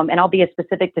 And I'll be as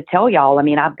specific to tell y'all. I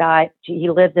mean, he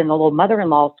lives in the little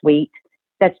mother-in-law suite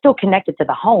that's still connected to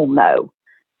the home though.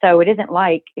 So it isn't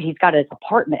like he's got his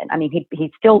apartment. I mean,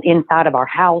 he's still inside of our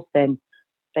house.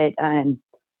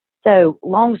 So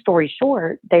long story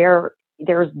short, there's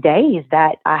days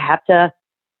that I have to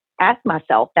ask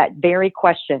myself that very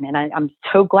question. And I'm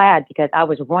so glad because I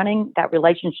was running that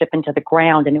relationship into the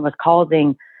ground and it was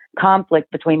causing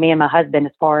conflict between me and my husband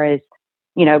as far as,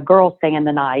 girls staying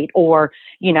the night or,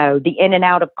 the in and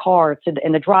out of cars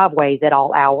in the driveways at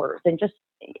all hours and just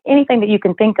anything that you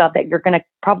can think of that you're going to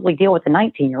probably deal with a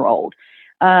 19-year-old.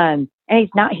 And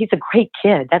he's a great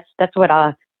kid. That's what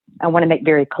I want to make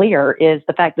very clear is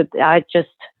the fact that I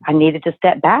needed to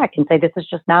step back and say, this is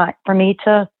just not for me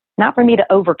to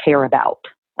over care about.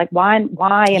 Like, why am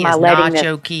I letting this?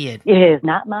 Nacho Kid. It is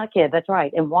not my kid. That's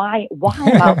right. And why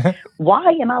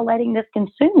am I letting this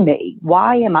consume me?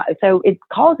 Why am I? So it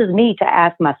causes me to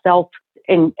ask myself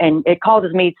and it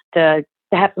causes me to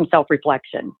have some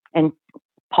self-reflection and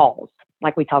pause,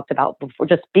 like we talked about before.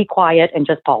 Just be quiet and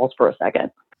just pause for a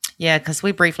second. Yeah, because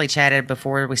we briefly chatted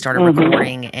before we started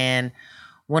recording, and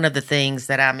one of the things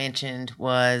that I mentioned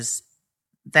was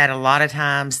that a lot of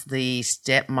times the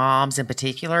stepmoms in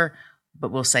particular,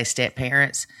 but we'll say step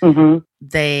parents,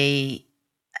 they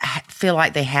feel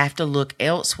like they have to look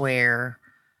elsewhere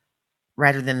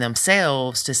rather than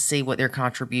themselves to see what their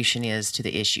contribution is to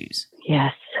the issues.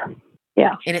 Yes.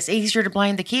 Yeah. And it's easier to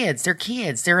blame the kids. They're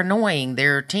kids. They're annoying.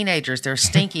 They're teenagers. They're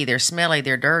stinky. They're smelly.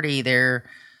 They're dirty. They're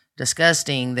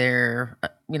disgusting. They're,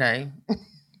 They're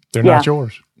not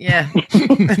yours. Yeah.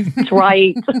 That's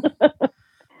right.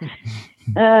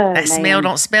 That smell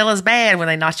don't smell as bad when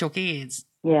they're not your kids.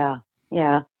 Yeah.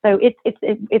 Yeah. So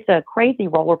it's a crazy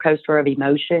roller coaster of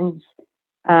emotions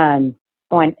on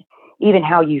even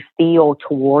how you feel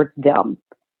towards them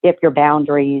if your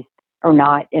boundaries are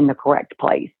not in the correct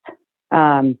place.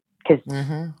 Because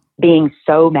being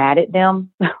so mad at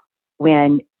them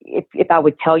when if I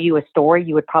would tell you a story,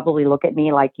 you would probably look at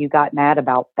me like you got mad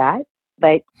about that.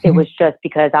 But it was just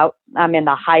because I'm in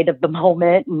the height of the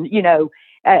moment and,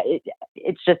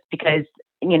 it's just because,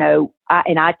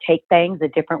 I take things a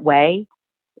different way.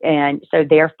 And so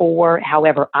therefore,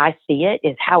 however I see it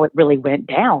is how it really went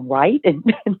down. Right. And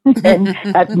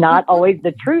that's not always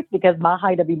the truth because my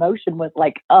height of emotion was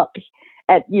like up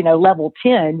at, level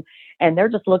 10. And they're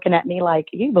just looking at me like,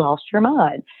 you've lost your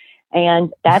mind.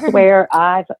 And that's where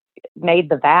I've made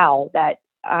the vow that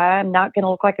I'm not going to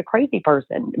look like a crazy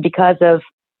person because of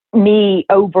me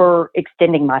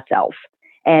overextending myself.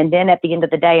 And then at the end of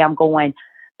the day, I'm going,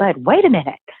 but wait a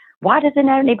minute, why doesn't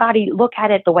anybody look at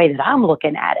it the way that I'm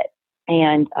looking at it?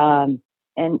 And I'm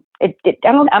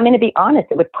going to be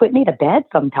honest, it would put me to bed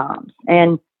sometimes.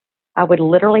 And I would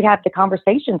literally have the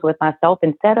conversations with myself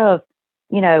instead of,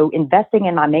 investing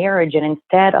in my marriage and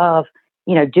instead of,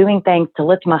 doing things to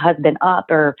lift my husband up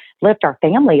or lift our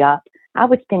family up. I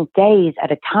would spend days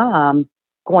at a time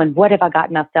going, what have I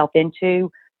gotten myself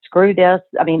into? Screw this.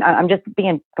 I mean, I'm just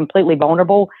being completely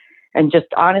vulnerable and just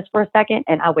honest for a second.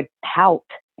 And I would pout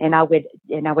and I would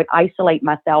isolate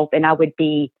myself and I would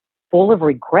be full of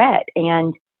regret.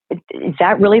 And is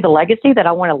that really the legacy that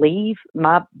I want to leave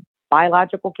my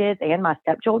biological kids and my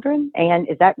stepchildren? And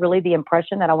is that really the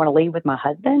impression that I want to leave with my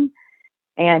husband?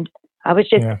 And I was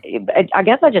just, I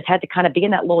guess I just had to kind of be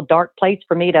in that little dark place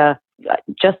for me to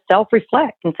just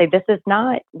self-reflect and say, this is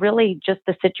not really just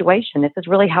the situation. This is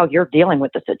really how you're dealing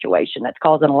with the situation that's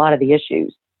causing a lot of the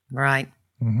issues. Right.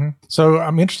 Mm-hmm. So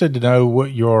I'm interested to know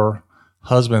what your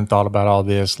husband thought about all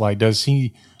this. Like, does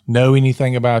he know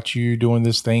anything about you doing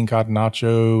this thing called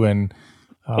Nacho? And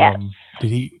yes. Did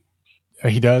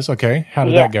he does? Okay. How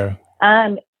did that go?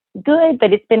 Good,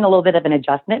 but it's been a little bit of an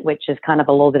adjustment, which is kind of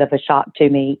a little bit of a shock to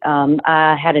me.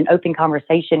 I had an open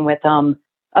conversation with him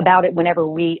about it whenever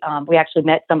we actually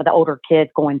met some of the older kids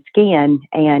going skiing,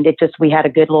 and we had a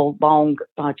good little long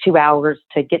 2 hours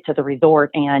to get to the resort,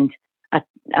 and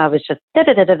I was just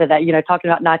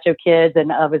talking about Nacho Kids,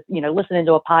 and I was listening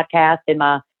to a podcast in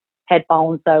my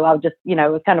headphones, so I was just it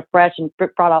was kind of fresh and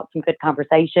brought out some good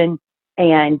conversation,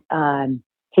 and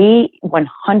he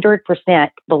 100%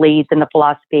 believes in the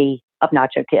philosophy of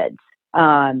Nacho Kids.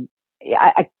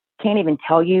 I can't even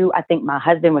tell you. I think my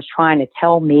husband was trying to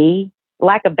tell me,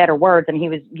 lack of better words, and he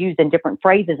was using different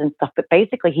phrases and stuff, but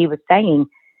basically he was saying,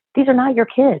 these are not your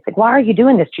kids. Like, why are you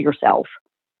doing this to yourself?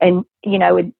 And,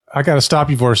 I got to stop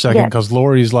you for a second because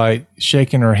Lori's like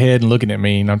shaking her head and looking at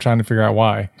me, and I'm trying to figure out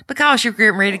why. Because you're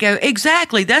getting ready to go,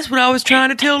 exactly. That's what I was trying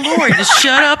to tell Lori. Just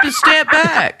shut up and step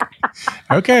back.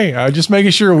 Okay. I just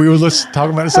making sure we were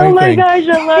talking about the same thing. Oh, my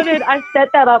gosh. I love it. I set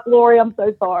that up, Lori. I'm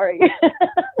so sorry.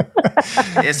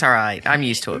 It's all right. I'm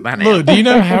used to it by now. Look, do you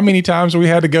know how many times we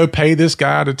had to go pay this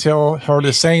guy to tell her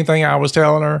the same thing I was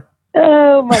telling her?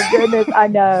 Oh, my goodness. I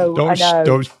know.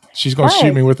 She's going to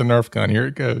shoot me with a Nerf gun. Here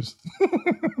it goes.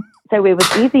 So it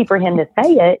was easy for him to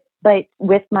say it, but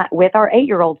with our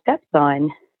 8-year-old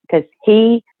stepson, because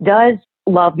he does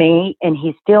love me and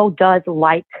he still does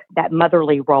like that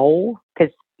motherly role,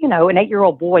 because, an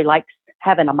 8-year-old boy likes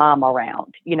having a mom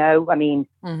around,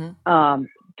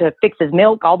 to fix his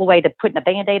milk all the way to putting a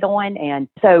Band-Aid on. And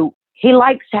so he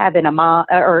likes having a mom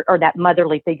or that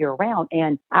motherly figure around.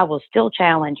 And I will still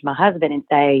challenge my husband and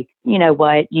say, you know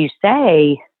what, you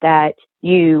say that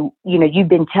you've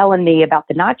been telling me about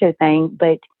the Nacho thing,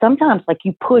 but sometimes like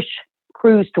you push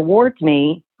Cruz towards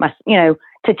me, to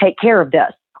take care of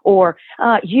this, or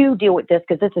you deal with this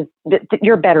because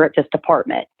you're better at this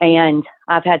department. And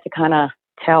I've had to kind of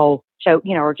or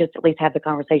just at least have the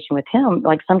conversation with him.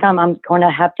 Like sometimes I'm going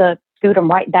to have to scoot them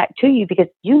right back to you because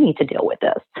you need to deal with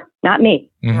this, not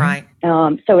me. Mm-hmm. Right.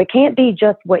 So it can't be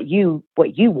just what you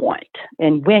want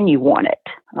and when you want it.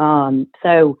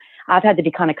 So I've had to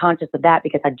be kind of conscious of that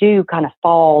because I do kind of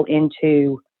fall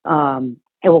into,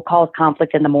 it will cause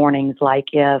conflict in the mornings. Like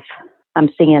if I'm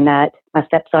seeing that my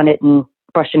stepson isn't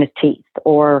brushing his teeth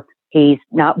or he's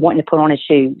not wanting to put on his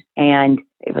shoes, and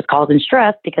it was causing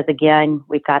stress because again,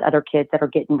 we've got other kids that are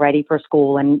getting ready for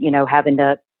school and, having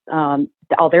to,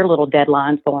 all their little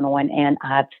deadlines going on. And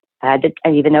I've had to,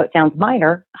 and even though it sounds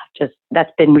minor,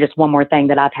 that's been just one more thing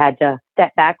that I've had to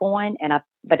step back on.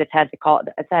 But it's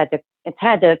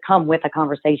had to come with a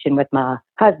conversation with my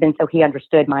husband. So he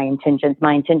understood my intentions.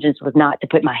 My intentions was not to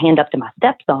put my hand up to my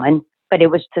stepson, but it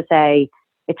was to say,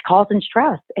 it's causing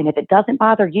stress. And if it doesn't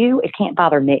bother you, it can't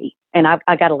bother me. And I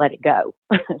got to let it go.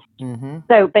 Mm-hmm.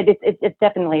 So, but it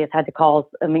definitely has had to cause,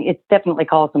 it's definitely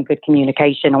caused some good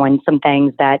communication on some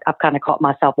things that I've kind of caught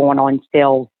myself on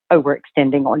still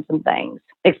overextending on some things,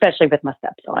 especially with my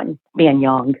stepson being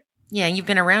young. Yeah. You've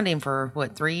been around him for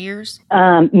 3 years?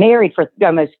 Married for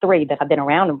almost 3, but I've been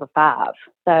around him for 5.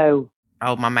 So.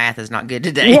 Oh, my math is not good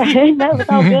today. Yeah, no, it's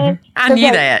all good. I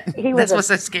knew that. That's what's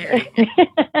so scary.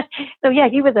 So yeah,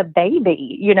 he was a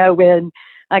baby, when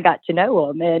I got to know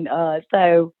him. And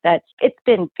so it's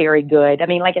been very good.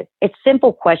 It's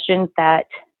simple questions that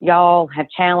y'all have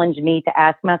challenged me to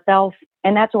ask myself.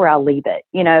 And that's where I'll leave it.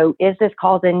 Is this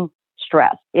causing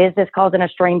stress? Is this causing a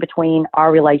strain between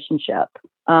our relationship?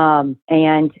 And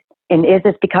is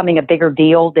this becoming a bigger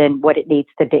deal than what it needs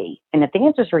to be? And if the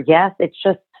answers are yes, I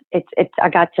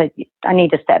need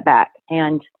to step back.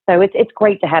 And so it's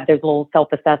great to have those little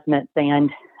self-assessments.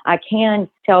 And I can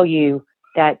tell you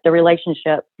that the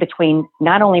relationship between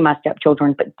not only my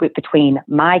stepchildren, but between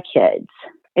my kids,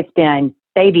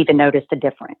 they've even noticed a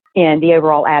difference in the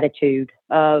overall attitude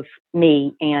of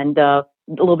me and a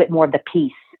little bit more of the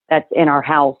peace that's in our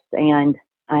house. And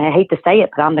I hate to say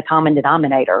it, but I'm the common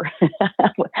denominator.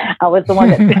 I was the one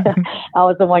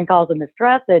causing the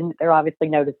stress, and they're obviously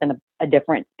noticing a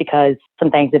difference because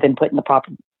some things have been put in the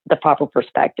proper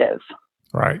perspective.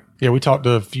 Right. Yeah, we talked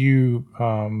a few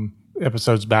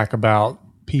episodes back about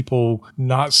people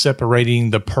not separating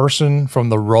the person from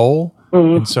the role.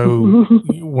 Mm-hmm. And so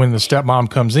when the stepmom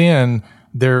comes in,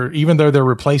 even though they're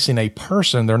replacing a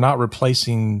person, they're not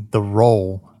replacing the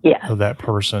role of that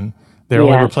person. They're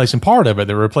only replacing part of it.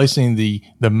 They're replacing the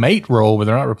mate role, but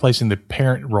they're not replacing the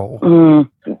parent role.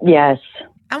 Yes.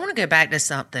 I want to go back to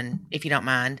something, if you don't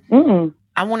mind. Mm-mm.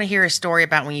 I want to hear a story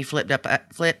about when you flipped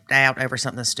out over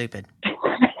something stupid.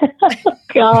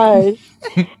 Gosh.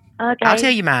 Okay. I'll tell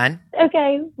you mine.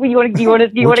 Okay. Well, you want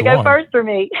to go first or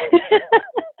me?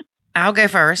 I'll go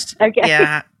first. Okay.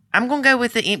 Yeah. I'm going to go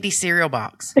with the empty cereal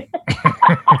box.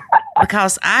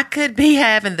 Because I could be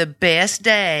having the best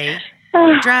day,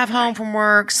 drive home from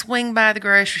work, swing by the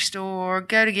grocery store,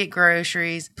 go to get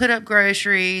groceries, put up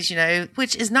groceries,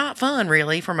 which is not fun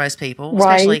really for most people,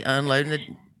 especially unloading the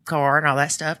car and all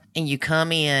that stuff. And you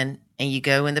come in and you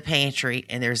go in the pantry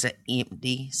and there's an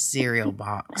empty cereal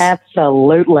box.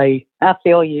 Absolutely. I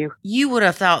feel you. You would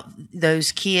have thought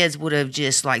those kids would have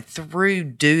just like threw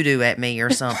doo-doo at me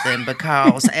or something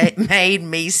because it made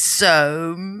me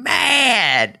so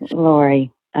mad.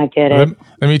 Lori, I get it.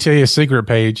 Let me tell you a secret,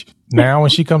 Paige. Now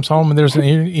when she comes home and there's an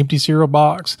empty cereal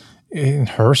box and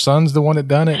her son's the one that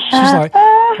done it, she's like,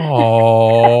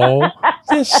 oh,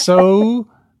 that's so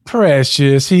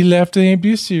Precious, he left an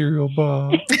empty cereal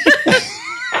box.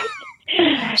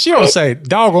 She don't say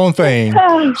doggone thing.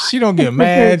 She don't get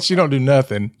mad. She don't do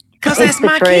nothing. Because that's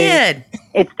my kid.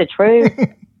 It's the truth.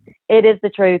 It is the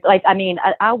truth. Like, I mean,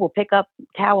 I will pick up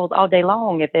towels all day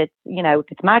long if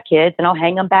it's my kids, and I'll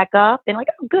hang them back up and like,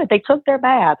 oh, good, they took their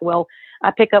bath. Well,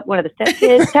 I pick up one of the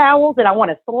stepkids' towels and I want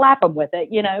to slap them with it,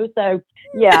 So,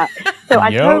 yeah. So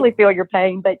I totally feel your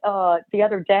pain. But the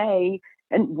other day,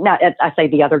 and not, I say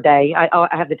the other day, I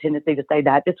have the tendency to say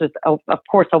that. This was, of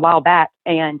course, a while back.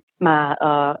 And my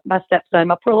stepson,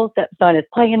 my poor little stepson, is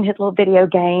playing his little video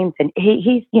games. And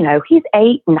he's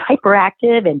 8 and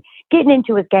hyperactive and getting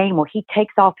into his game where he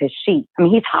takes off his sheets. I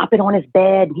mean, he's hopping on his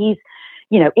bed and he's,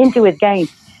 into his game.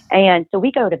 And so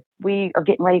we are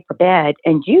getting ready for bed,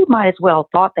 and you might as well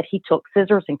thought that he took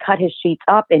scissors and cut his sheets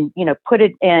up and, put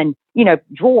it in,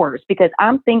 drawers, because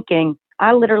I'm thinking,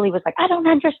 I literally was like, I don't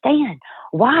understand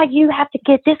why you have to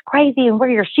get this crazy and where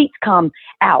your sheets come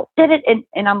out.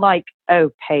 And I'm like,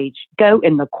 oh, Paige, go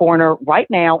in the corner right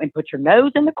now and put your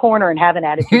nose in the corner and have an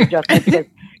attitude adjustment because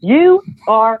you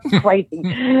are crazy.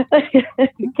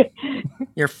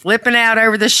 You're flipping out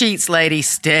over the sheets, lady.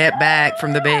 Step back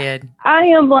from the bed. I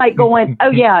am like going,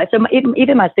 oh, yeah. So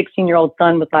even my 16-year-old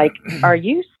son was like, are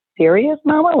you serious,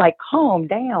 Mama? Like, calm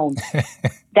down.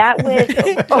 That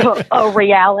was a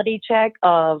reality check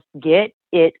of get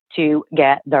it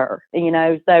together,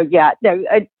 So yeah, no,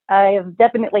 I have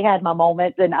definitely had my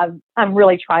moments, and I'm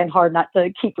really trying hard not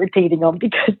to keep repeating them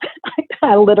because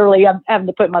I literally am having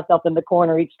to put myself in the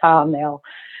corner each time now.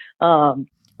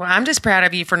 Well, I'm just proud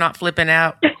of you for not flipping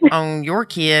out on your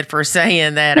kid for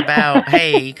saying that about,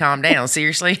 hey, calm down.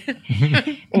 Seriously?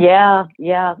 Yeah.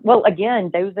 Well,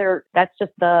 again, that's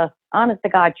just the honest to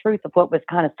God truth of what was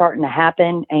kind of starting to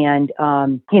happen. And,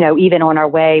 even on our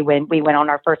way when we went on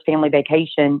our first family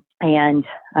vacation, and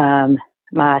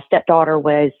my stepdaughter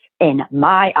was, in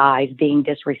my eyes, being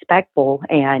disrespectful,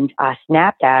 and I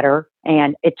snapped at her,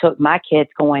 and it took my kids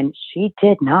going, she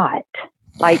did not.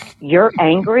 Like, you're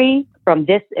angry from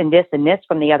this and this and this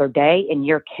from the other day, and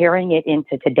you're carrying it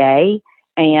into today,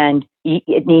 and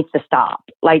it needs to stop.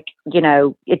 Like,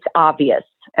 it's obvious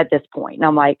at this point. And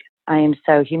I'm like, I am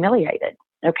so humiliated.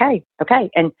 Okay.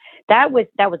 And that was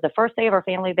the first day of our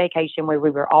family vacation where we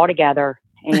were all together,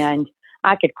 and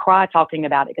I could cry talking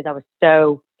about it because I was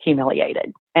so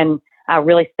humiliated. And I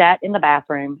really sat in the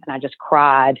bathroom and I just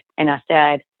cried, and I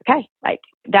said, okay, like,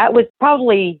 that was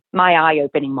probably my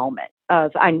eye-opening moment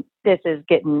of, this is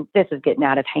getting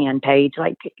out of hand, Paige.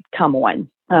 Like, come on.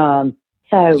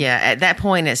 So yeah, at that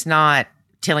point, it's not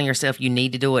telling yourself you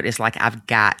need to do it. It's like, I've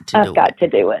got to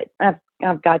do it.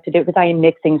 I've got to do it because I am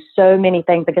mixing so many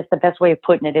things. I guess the best way of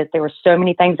putting it is there were so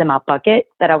many things in my bucket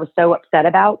that I was so upset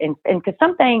about. And because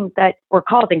some things that were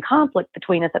causing conflict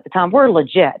between us at the time were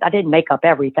legit. I didn't make up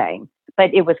everything,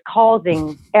 but it was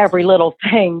causing every little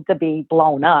thing to be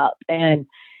blown up, and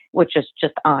which is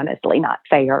just honestly not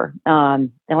fair.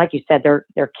 And like you said,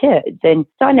 they're kids. And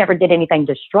so I never did anything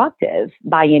destructive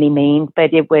by any means, but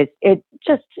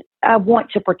I want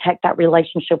to protect that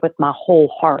relationship with my whole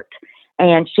heart.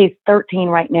 And she's 13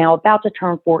 right now, about to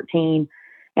turn 14.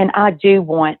 And I do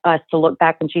want us to look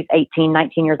back when she's 18,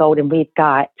 19 years old, and we've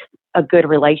got a good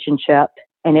relationship.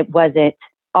 And it wasn't,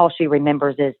 all she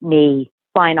remembers is me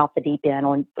flying off the deep end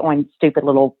on stupid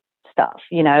little stuff,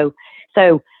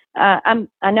 So I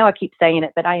know I keep saying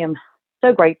it, but I am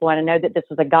so grateful. And I know that this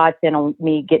was a godsend on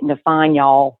me getting to find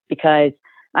y'all, because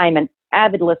I'm an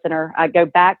avid listener. I go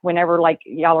back whenever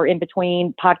y'all are in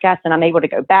between podcasts, and I'm able to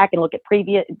go back and look at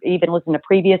even listen to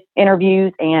previous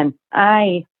interviews. And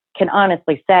I can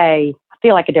honestly say, I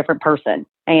feel like a different person,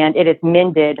 and it has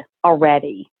mended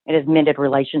already. It has mended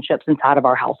relationships inside of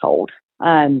our household.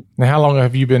 Now, how long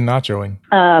have you been nachoing?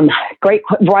 Great.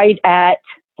 Right at,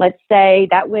 let's say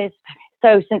that was,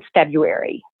 so since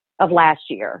February of last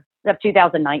year, of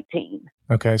 2019.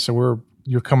 Okay. So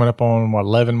you're coming up on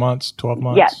 11 months, 12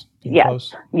 months?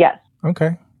 Yes.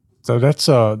 Okay. So that's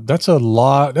a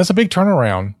lot. That's a big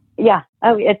turnaround. Yeah.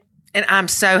 Oh, and I'm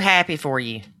so happy for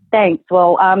you. Thanks.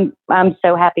 Well, I'm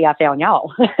so happy I found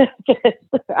y'all.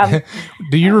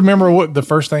 Do you remember what the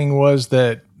first thing was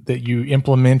that you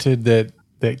implemented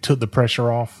that took the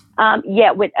pressure off?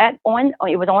 Yeah. It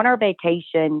was on our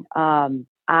vacation.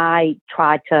 I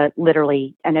tried to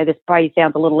literally, I know this probably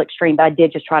sounds a little extreme, but I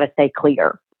did just try to stay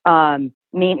clear.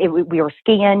 We were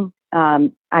skiing.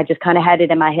 I just kind of had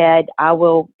it in my head. I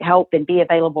will help and be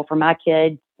available for my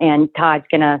kids, and Todd's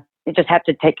going to just have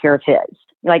to take care of his.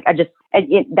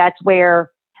 That's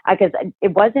where because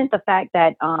it wasn't the fact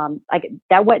that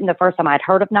that wasn't the first time I'd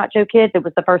heard of Nacho Kids. It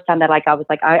was the first time that I was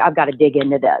like, I've got to dig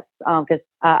into this, because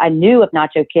I knew of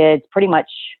Nacho Kids pretty much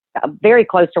very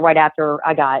close to right after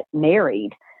I got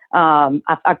married.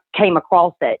 I came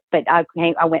across it, but I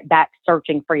went back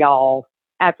searching for y'all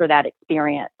after that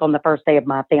experience on the first day of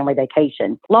my family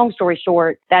vacation. Long story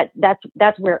short,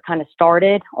 that's where it kind of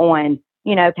started on,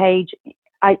 Paige.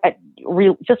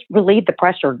 Just relieve the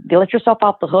pressure. Let yourself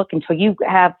off the hook until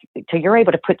you're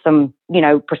able to put some,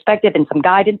 perspective and some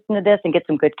guidance into this and get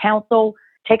some good counsel.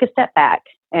 Take a step back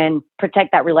and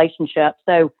protect that relationship.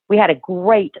 So we had a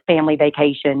great family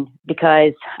vacation,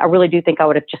 because I really do think I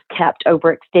would have just kept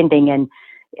overextending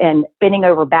and bending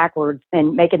over backwards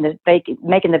and making the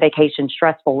vacation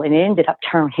stressful. And it ended up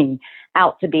turning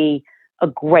out to be a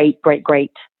great, great,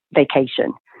 great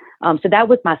vacation. So that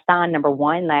was my sign number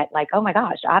one, that like, oh my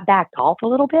gosh, I backed off a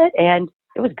little bit and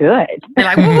it was good. You're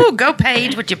like, woo, go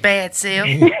Paige with your bad self.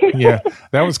 Yeah.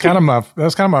 That was kind of my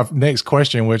next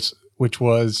question, which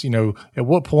was, at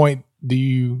what point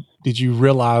did you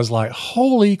realize, like,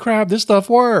 holy crap, this stuff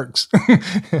works?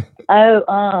 It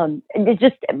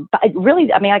just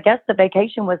really, I guess the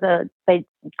vacation was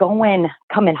coming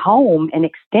home and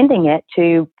extending it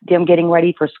to them getting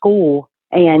ready for school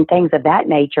and things of that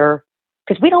nature.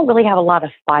 Because we don't really have a lot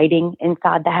of fighting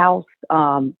inside the house.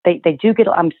 They do get,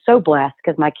 I'm so blessed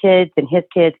because my kids and his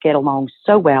kids get along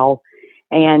so well,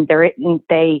 and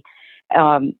they've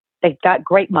got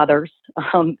great mothers.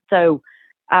 And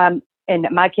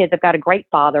my kids have got a great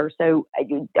father. So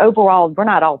overall, we're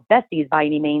not all besties by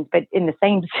any means, but in the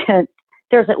same sense,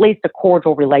 there's at least a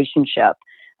cordial relationship,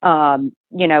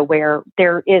 where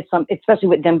there is some, especially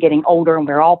with them getting older and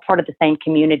we're all part of the same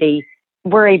community,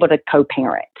 we're able to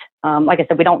co-parent. Like I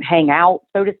said, we don't hang out,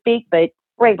 so to speak, but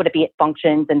we're able to be at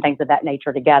functions and things of that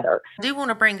nature together. I do want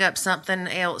to bring up something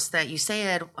else that you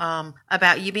said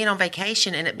about you being on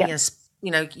vacation and it being,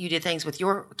 you did things with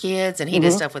your kids and he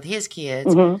did stuff with his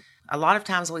kids. Mm-hmm. A lot of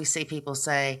times we see people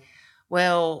say,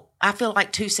 well, I feel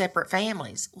like two separate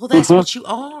families. Well, that's what you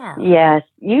are. Yes.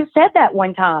 You said that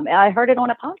one time. I heard it on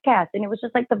a podcast, and it was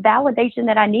just like the validation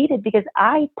that I needed, because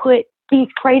I put these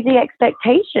crazy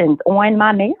expectations on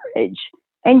my marriage.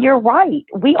 And you're right.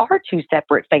 We are two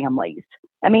separate families.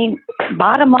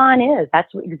 Bottom line is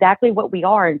that's exactly what we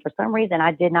are. And for some reason,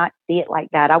 I did not see it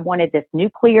like that. I wanted this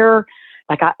nuclear,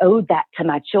 like I owed that to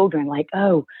my children. Like,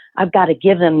 oh, I've got to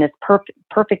give them this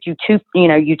perfect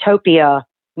utopia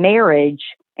marriage,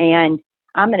 and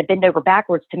I'm going to bend over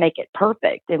backwards to make it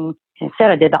perfect. And instead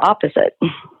I did the opposite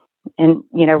and,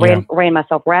 ran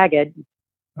myself ragged.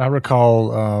 I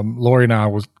recall Lori and I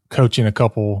was coaching a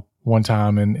couple one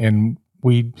time, and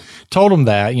we told them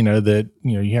that, that,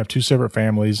 you have two separate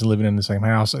families living in the same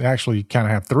house. Actually, you kind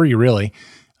of have three, really.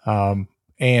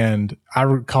 And I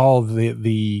recall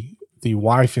the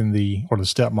wife or the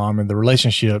stepmom in the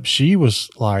relationship, she was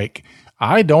like,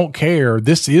 I don't care.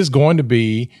 This is going to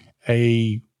be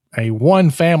a one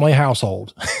family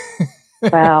household.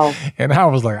 Wow. And I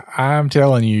was like, I'm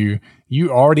telling you,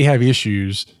 you already have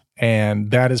issues,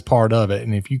 and that is part of it.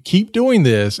 And if you keep doing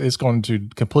this, it's going to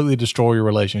completely destroy your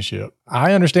relationship.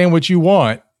 I understand what you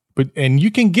want, and you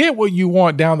can get what you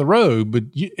want down the road, but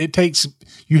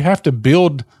you have to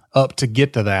build up to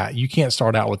get to that. You can't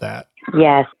start out with that.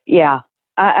 Yes. Yeah.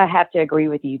 I have to agree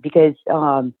with you, because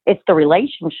it's the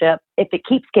relationship. If it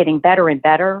keeps getting better and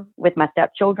better with my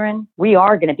stepchildren, we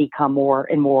are going to become more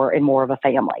and more and more of a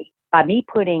family. By me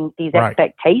putting these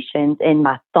expectations and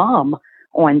my thumb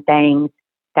on things,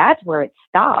 that's where it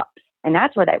stops. And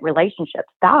that's where that relationship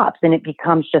stops. And it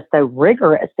becomes just so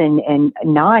rigorous and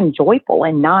non-joyful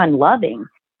and non-loving,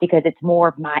 because it's more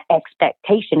of my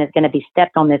expectation is going to be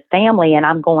stepped on this family and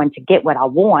I'm going to get what I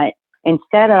want,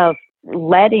 instead of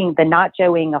letting the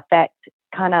nachoing effect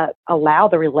kind of allow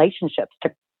the relationships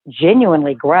to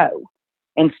genuinely grow,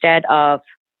 instead of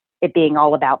it being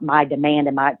all about my demand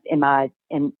and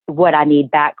what I need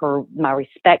back, or my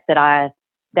respect that I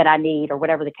need, or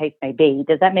whatever the case may be.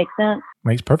 Does that make sense?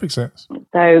 Makes perfect sense.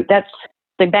 So that's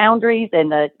the boundaries,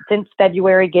 and since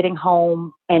February getting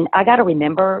home. And I got to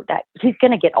remember that he's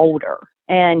going to get older,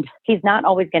 and he's not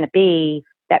always going to be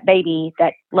that baby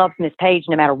that loves Miss Page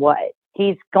no matter what.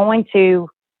 He's going to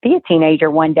be a teenager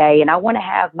one day, and I want to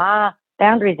have my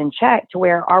boundaries in check to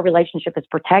where our relationship is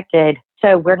protected,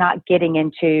 so we're not getting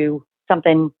into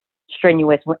something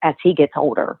strenuous as he gets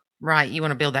older. Right. You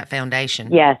want to build that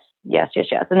foundation. Yes.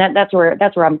 And that's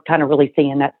where I'm kind of really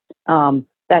seeing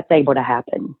that's able to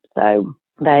happen. So,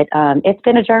 but it's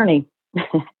been a journey.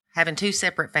 Having two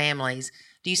separate families,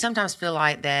 do you sometimes feel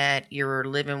like that you're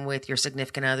living with your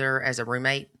significant other as a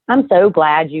roommate? I'm so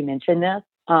glad you mentioned this.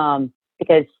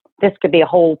 because this could be a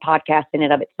whole podcast in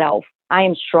and of itself. I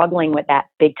am struggling with that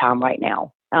big time right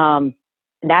now.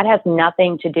 That has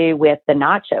nothing to do with the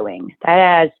nachoing.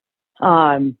 That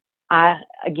has, I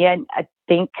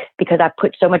think because I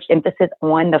put so much emphasis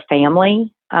on the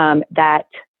family, and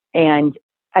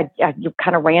I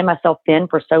kind of ran myself thin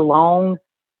for so long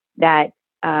that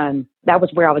was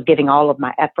where I was giving all of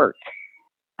my effort.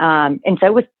 And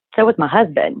so was my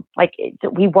husband. Like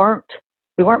we weren't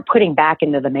putting back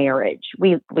into the marriage.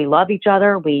 We love each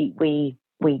other. We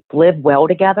live well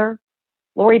together,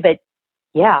 Lori. But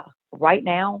yeah, right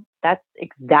now that's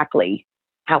exactly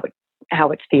how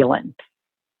it's feeling.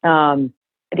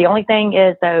 The only thing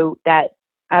is though that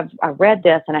I read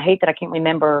this, and I hate that I can't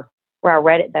remember where I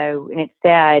read it though, and it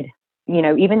said,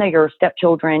 even though your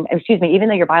even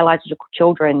though your biological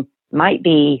children might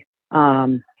be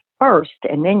first,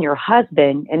 and then your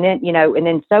husband, and then and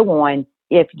then so on,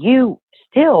 if you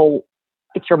still,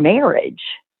 it's your marriage,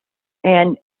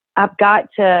 and I've got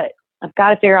to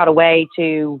figure out a way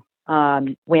to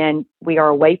when we are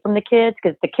away from the kids,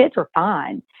 because the kids are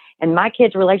fine, and my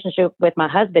kids' relationship with my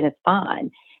husband is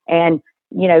fine, and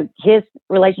his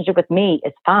relationship with me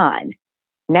is fine.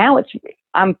 Now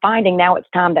I'm finding now it's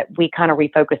time that we kind of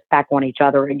refocus back on each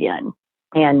other again,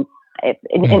 and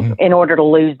in order to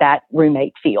lose that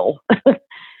roommate feel.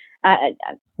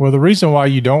 Well, the reason why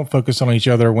you don't focus on each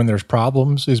other when there's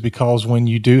problems is because when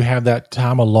you do have that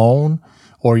time alone,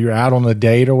 or you're out on a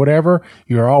date or whatever,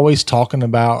 you're always talking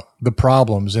about the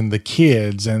problems and the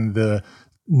kids and the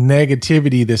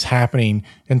negativity that's happening.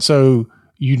 And so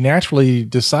you naturally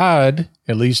decide,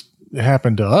 at least it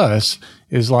happened to us,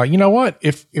 is like, you know what,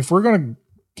 if we're going to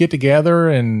get together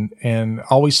and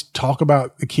always talk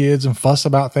about the kids and fuss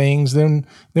about things, then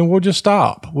we'll just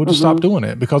stop. We'll just stop doing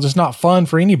it, because it's not fun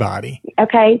for anybody.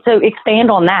 Okay. So expand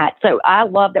on that. So I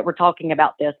love that we're talking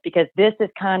about this, because this is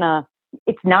kind of,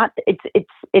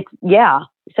 yeah.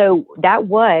 So that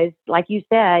was, like you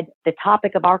said, the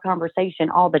topic of our conversation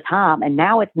all the time. And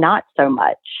now it's not so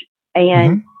much.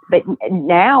 And, but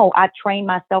now I trained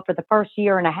myself for the first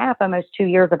year and a half, almost 2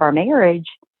 years of our marriage.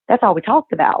 That's all we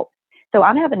talked about. So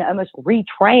I'm having to almost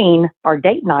retrain our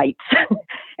date nights,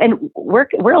 and we're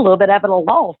a little bit at a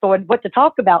loss on what to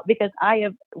talk about, because I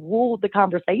have ruled the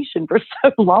conversation for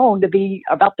so long to be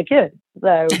about the kids.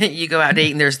 So you go out to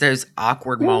eat and there's those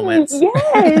awkward moments.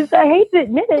 Yes, I hate to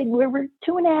admit it. We're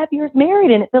 2.5 years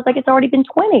married, and it feels like it's already been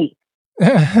 20.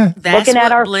 That's looking what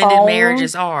at our blended phones.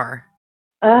 marriages are.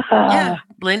 Yeah,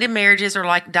 blended marriages are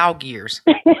like dog years.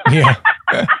 Yeah.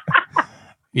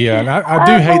 Yeah, and I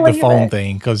do hate the phone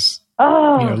thing, because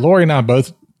Lori and I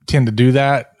both tend to do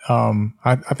that.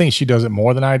 I think she does it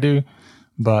more than I do,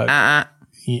 but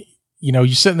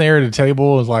you sitting there at a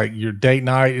table is like your date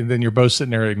night, and then you're both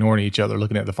sitting there ignoring each other,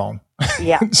 looking at the phone.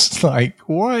 Yeah. It's like,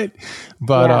 what?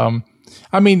 But,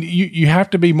 I mean, you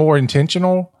have to be more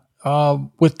intentional,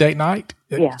 with date night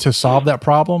to solve that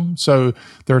problem. So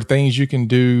there are things you can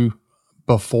do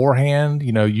beforehand.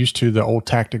 Used to, the old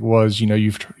tactic was,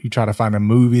 you try to find a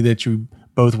movie that you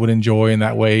both would enjoy, and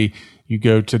that way you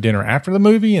go to dinner after the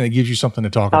movie, and it gives you something to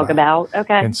talk about.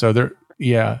 Okay. And so maybe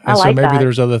that.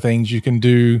 there's other things you can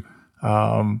do.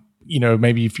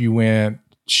 Maybe if you went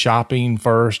shopping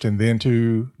first and then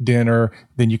to dinner,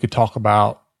 then you could talk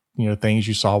about, things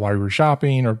you saw while you were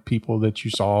shopping, or people that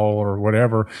you saw, or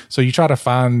whatever. So you try to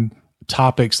find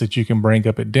topics that you can bring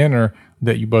up at dinner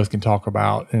that you both can talk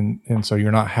about. And so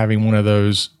you're not having one of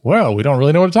those, well, we don't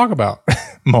really know what to talk about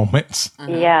moments.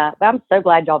 Yeah. I'm so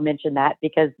glad y'all mentioned that,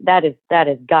 because that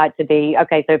has got to be,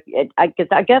 okay. So I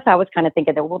guess I was kind of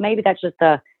thinking that, well, maybe that's just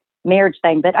a marriage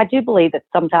thing, but I do believe that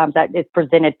sometimes that is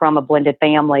presented from a blended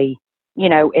family,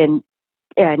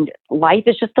 and life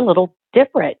is just a little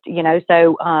different,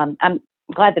 so I'm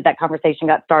glad that conversation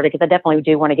got started, because I definitely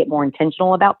do want to get more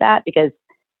intentional about that, because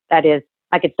that is,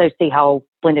 I could so see how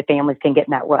blended families can get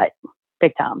in that rut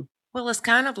big time. Well, it's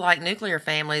kind of like nuclear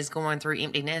families going through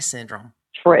empty nest syndrome.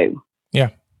 True. Yeah.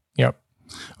 Yep.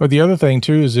 Well, the other thing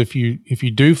too is if you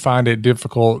do find it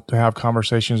difficult to have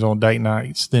conversations on date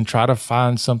nights, then try to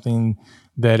find something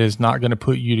that is not going to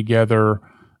put you together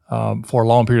for a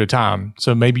long period of time.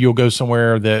 So maybe you'll go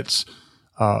somewhere that's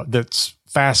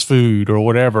fast food or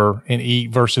whatever and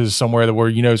eat, versus somewhere where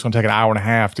it's going to take an hour and a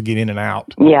half to get in and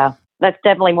out. Yeah, that's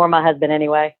definitely more my husband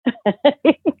anyway.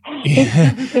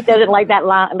 He doesn't like that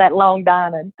long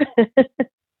dining.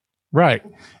 Right.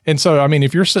 And so, I mean,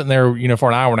 if you're sitting there, for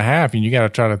an hour and a half, and you got to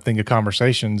try to think of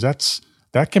conversations,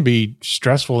 that can be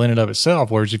stressful in and of itself.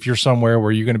 Whereas if you're somewhere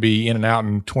where you're going to be in and out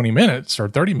in 20 minutes or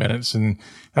 30 minutes, and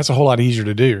that's a whole lot easier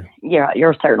to do. Yeah,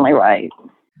 you're certainly right.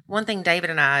 One thing David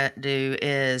and I do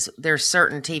is there's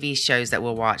certain TV shows that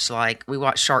we'll watch, like we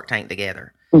watch Shark Tank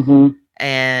together. Mm-hmm.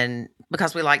 And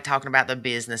because we like talking about the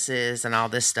businesses and all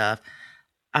this stuff,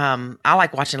 I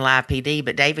like watching Live PD,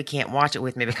 but David can't watch it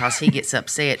with me because he gets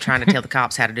upset trying to tell the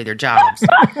cops how to do their jobs.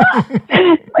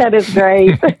 That is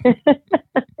great.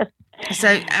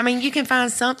 So, I mean, you can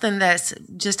find something that's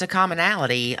just a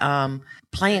commonality.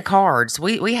 Playing cards.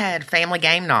 We had family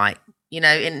game night,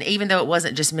 and even though it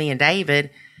wasn't just me and David,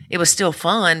 it was still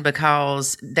fun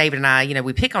because David and I,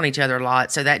 we pick on each other a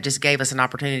lot. So that just gave us an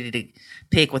opportunity to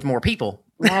pick with more people.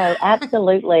 No,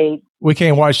 absolutely. We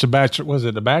can't watch The Bachelor. Was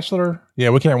it The Bachelor?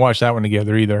 Yeah, we can't watch that one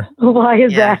together either. Why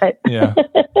is that? Yeah.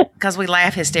 Because we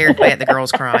laugh hysterically at the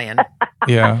girls crying.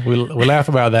 Yeah, we laugh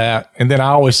about that. And then I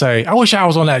always say, I wish I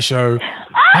was on that show.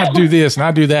 I'd do this and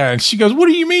I'd do that. And she goes, what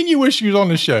do you mean you wish you was on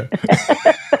the show?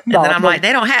 And then I'm like,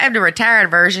 they don't have the retired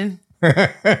version.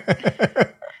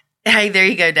 Hey, there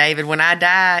you go, David. When I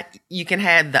die, you can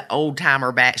have the old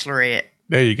timer bachelorette.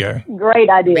 There you go. Great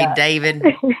idea. Be David.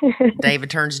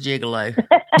 David turns gigolo.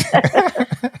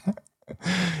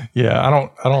 Yeah, I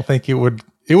don't think it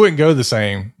wouldn't go the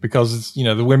same because it's,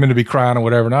 the women would be crying or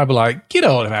whatever. And I'd be like, get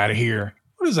all out of here.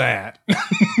 What is that?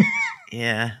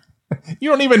 Yeah. You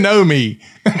don't even know me.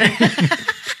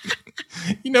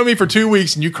 You know me for 2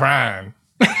 weeks and you crying.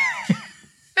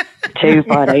 Too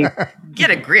funny. Get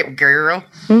a grip, girl.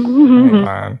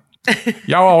 Fine.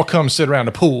 Y'all all come sit around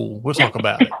the pool. We'll talk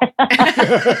about it.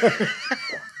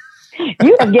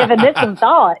 You have given this some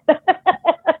thought.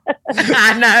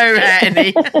 I know,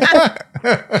 Annie.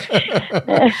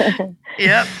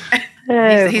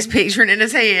 Yep. He's picturing it in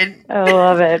his head. I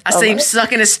love it. I see him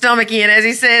sucking his stomach in as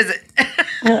he says it.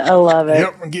 I love it.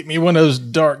 Yep, get me one of those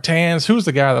dark tans. Who's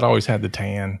the guy that always had the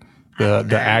tan?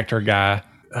 The actor guy.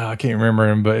 I can't remember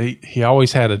him, but he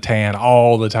always had a tan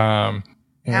all the time.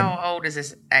 And, how old is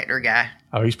this actor guy?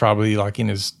 Oh, he's probably like in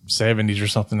his 70s or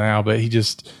something now. But he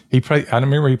played. I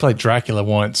remember he played Dracula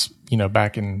once.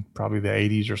 Back in probably the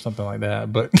 80s or something like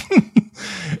that. But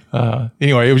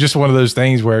anyway, it was just one of those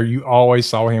things where you always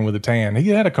saw him with a tan. He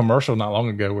had a commercial not long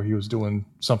ago where he was doing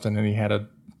something and he had a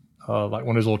like one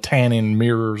of those little tanning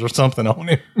mirrors or something on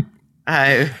him.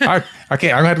 Oh, I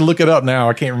can't. I'm gonna have to look it up now.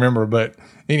 I can't remember. But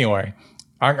anyway,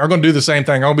 I'm going to do the same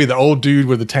thing. I'll be the old dude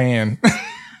with the tan.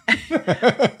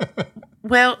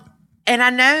 Well, and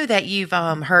I know that you've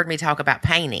heard me talk about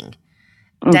painting.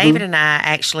 Mm-hmm. David and I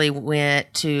actually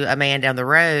went to a man down the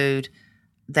road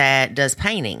that does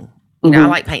painting. I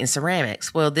like painting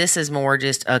ceramics. Well, this is more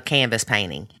just a canvas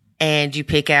painting. And you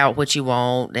pick out what you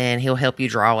want and he'll help you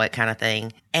draw it kind of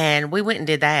thing. And we went and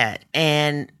did that.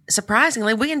 And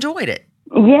surprisingly, we enjoyed it.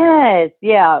 Yes.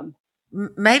 Yeah.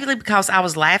 Maybe because I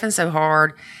was laughing so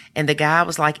hard and the guy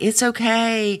was like, it's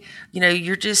okay.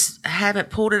 You just haven't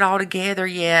pulled it all together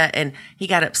yet. And he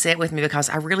got upset with me because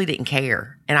I really didn't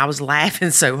care. And I was laughing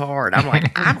so hard. I'm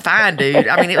like, I'm fine, dude.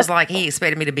 I mean, it was like he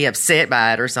expected me to be upset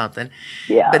by it or something.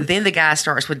 Yeah. But then the guy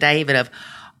starts with David of,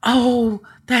 oh,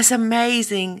 that's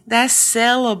amazing. That's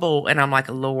sellable. And I'm like,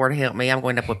 Lord help me. I'm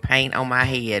going to put paint on my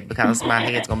head because my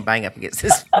head's going to bang up against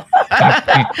this.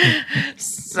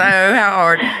 So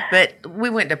hard. But we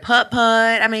went to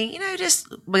putt-putt. I mean,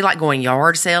 we like going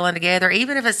yard selling together,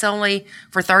 even if it's only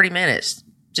for 30 minutes,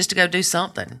 just to go do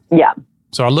something. Yeah.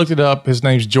 So I looked it up. His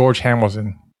name's George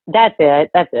Hamilton. That's it.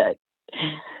 That's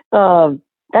going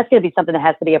to be something that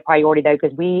has to be a priority, though,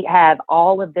 because we have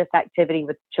all of this activity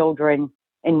with children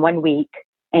in 1 week.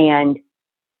 And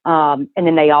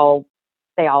then they all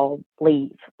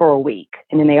leave for a week,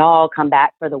 and then they all come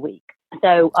back for the week.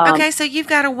 So okay, so you've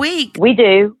got a week. We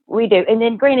do, and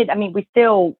then granted, I mean, we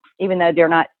still, even though they're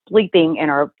not sleeping in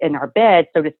our bed,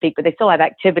 so to speak, but they still have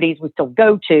activities we still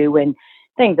go to and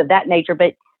things of that nature.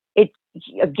 But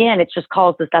it's just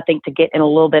caused us, I think, to get in a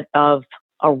little bit of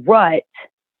a rut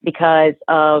because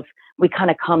of we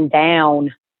kind of come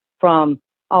down from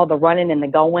all the running and the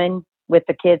going with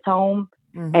the kids home.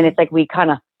 Mm-hmm. And it's like we kind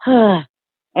of,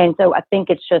 and so I think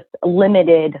it's just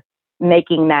limited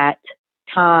making that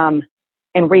time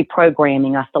and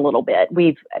reprogramming us a little bit.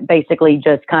 We've basically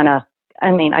just kind of,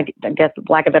 I guess,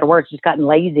 lack of better words, just gotten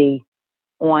lazy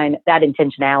on that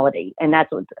intentionality. And I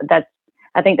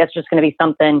think that's just going to be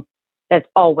something that's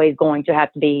always going to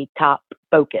have to be top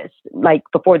focus. Like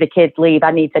before the kids leave,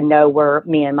 I need to know where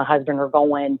me and my husband are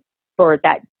going for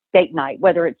that date night,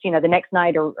 whether it's, the next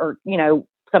night or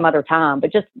some other time,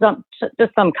 but just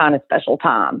some kind of special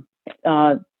time.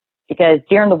 Because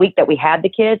during the week that we have the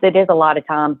kids, it is a lot of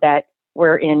times that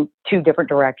we're in two different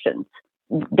directions,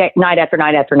 night after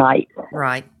night after night.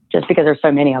 Right. Just because there's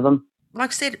so many of them.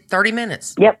 Like I said, 30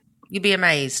 minutes. Yep. You'd be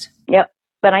amazed. Yep.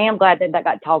 but I am glad that that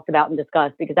got talked about and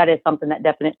discussed, because that is something that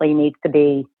definitely needs to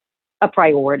be a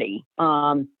priority.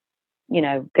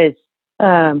 Because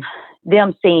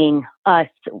them seeing us,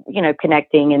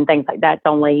 connecting and things like that's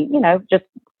only, just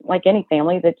like any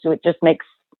family, it just makes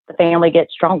the family get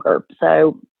stronger.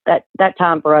 So that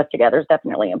time for us together is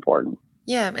definitely important.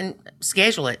 Yeah, and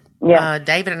schedule it. Yeah.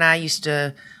 David and I used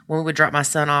to, when we would drop my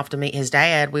son off to meet his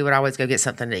dad, we would always go get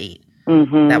something to eat.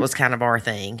 Mm-hmm. That was kind of our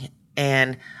thing.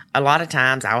 And a lot of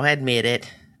times, I'll admit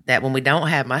it, that when we don't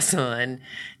have my son,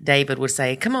 David would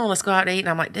say, come on, let's go out to eat. And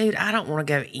I'm like, dude, I don't want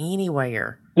to go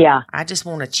anywhere. Yeah. I just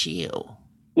want to chill.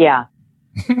 Yeah.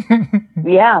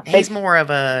 Yeah. He's more of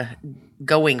a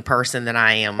going person than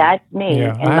I am. That's me.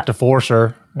 Yeah, I have to force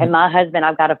her. And my husband,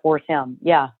 I've got to force him.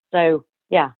 Yeah. So,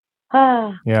 yeah.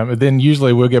 Yeah, but then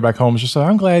usually we'll get back home and just say,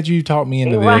 I'm glad you talked me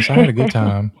into this. I had a good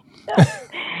time.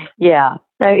 Yeah.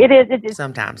 So it is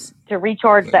sometimes to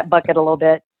recharge that bucket a little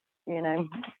bit,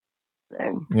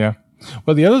 So. Yeah.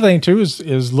 Well, the other thing too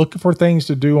is looking for things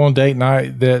to do on date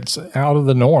night that's out of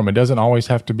the norm. It doesn't always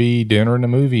have to be dinner and a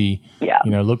movie. Yeah.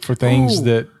 Look for things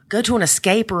that go to an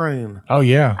escape room. Oh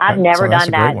yeah. I've never done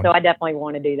that, so I definitely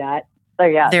want to do that. So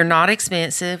yeah. They're not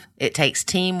expensive. It takes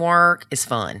teamwork. It's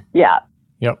fun. Yeah.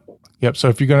 Yep. So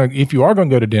if you are going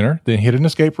to go to dinner, then hit an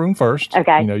escape room first.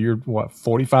 Okay. You're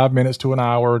 45 minutes to an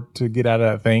hour to get out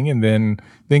of that thing, and then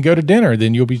go to dinner.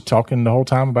 Then you'll be talking the whole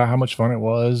time about how much fun it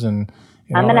was, and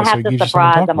I'm going to have to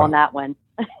surprise them on that one.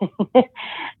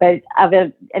 but I'm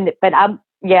going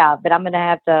to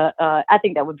have to. I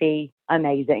think that would be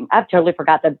amazing. I've totally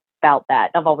forgot about that.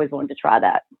 I've always wanted to try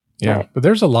that. Yeah, but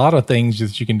there's a lot of things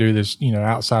that you can do this,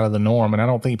 outside of the norm, and I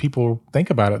don't think people think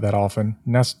about it that often.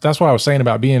 And that's why I was saying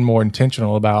about being more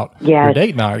intentional about your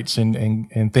date nights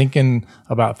and thinking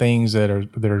about things that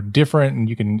are different, and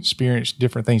you can experience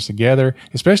different things together.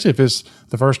 Especially if it's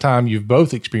the first time you've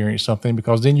both experienced something,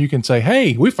 because then you can say,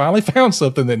 "Hey, we finally found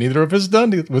something that neither of us done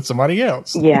with somebody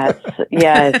else." Yes.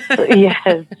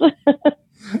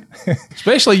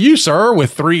 Especially you, sir,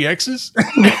 with 3 X's.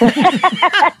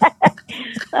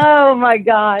 Oh my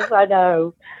gosh, I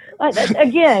know.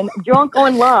 Again, drunk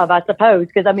on love, I suppose,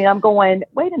 because I'm going,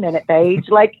 wait a minute, Paige.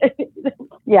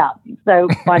 Yeah, so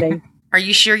funny. Are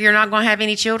you sure you're not going to have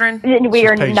any children? We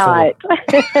are not.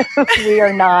 We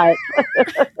are not.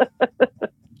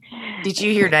 Did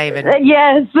you hear David?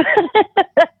 Yes.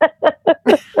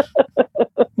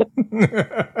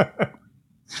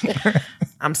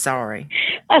 I'm sorry.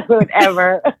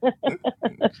 Whatever.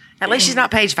 At least she's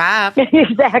not page 5.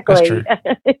 Exactly. That's true.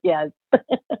 Yes.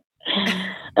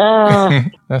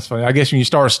 That's funny. I guess when you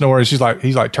start snoring, he's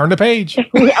like, turn the page.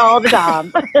 All the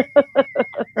time.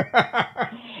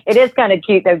 It is kind of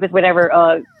cute though, because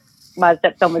whenever my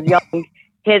stepson was young,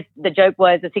 the joke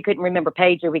was if he couldn't remember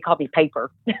Pager, we called me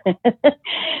Paper.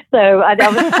 So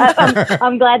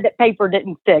I'm glad that Paper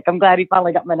didn't stick. I'm glad he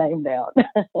finally got my name down.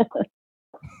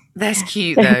 That's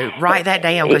cute, though. Write that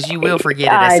down, because you will forget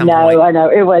it at some point. I know.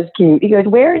 It was cute. He goes,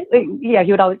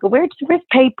 he would always go, where's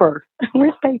Paper?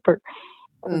 Where's Paper?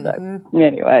 Mm-hmm. So,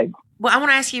 anyway. Well, I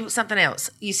want to ask you something else.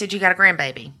 You said you got a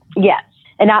grandbaby. Yes.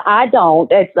 And I don't.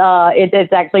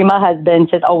 It's actually my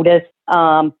husband's, his oldest,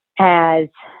 has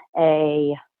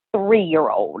a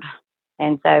 3-year-old.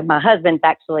 And so my husband's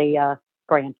actually a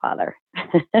grandfather.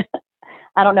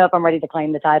 I don't know if I'm ready to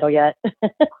claim the title yet.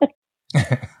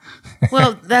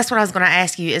 Well, that's what I was going to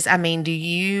ask you is, do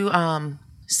you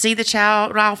see the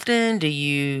child often? Do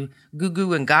you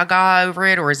goo and gaga over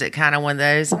it? Or is it kind of one of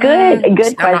those? Good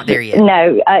question. I'm not there yet.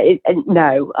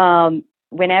 No.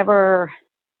 Whenever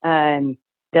the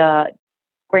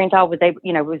grandchild was able,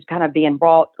 was kind of being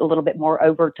brought a little bit more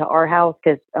over to our house,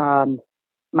 because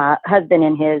my husband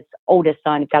and his oldest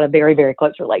son have got a very, very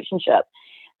close relationship.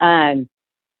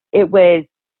 It was,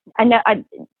 I know,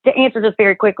 to answer this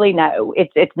very quickly, no,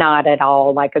 it's not at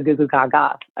all like a goo goo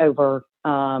gaga over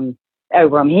him.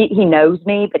 He knows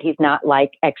me, but he's not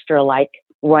like extra like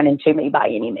running to me by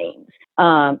any means.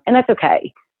 And that's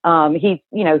okay. He's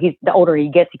the older he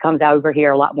gets, he comes over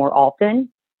here a lot more often,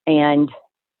 and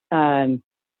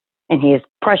he is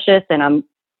precious, and I'm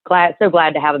so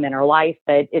glad to have him in our life.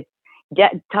 But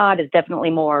Todd is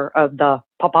definitely more of the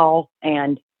papa,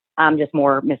 and I'm just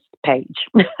more Miss Page.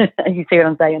 You see what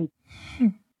I'm saying?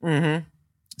 Mm-hmm.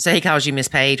 So he calls you Miss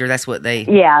Page, or that's what they...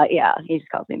 Yeah. He just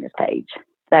calls me Miss Page.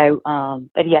 So,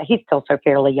 but yeah, he's still so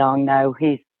fairly young, though.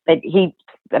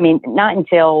 Not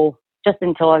until, I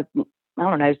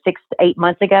don't know, 6 to 8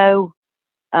 months ago,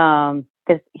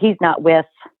 because he's not with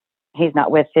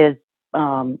his,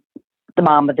 the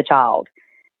mom of the child.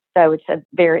 So it's a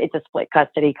split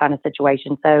custody kind of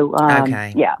situation. So,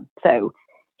 okay. Yeah. So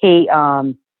he's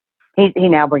he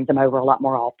now brings them over a lot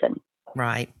more often.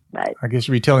 Right. But I guess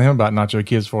you'll be telling him about Nacho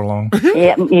Kids for long.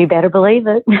 yeah, you better believe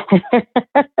it.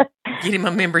 Get him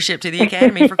a membership to the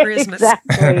academy for Christmas.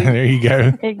 Exactly. There you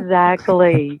go.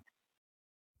 Exactly.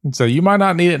 And so you might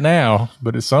not need it now,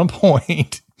 but at some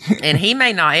point. And he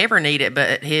may not ever need it,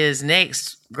 but his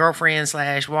next girlfriend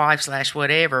 / wife /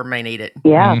 whatever may need it.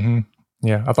 Yeah. Mm-hmm.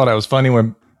 Yeah. I thought that was funny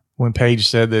when Paige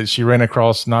said that she ran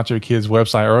across Nacho Kids'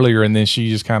 website earlier and then she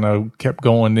just kind of kept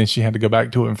going. Then she had to go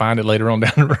back to it and find it later on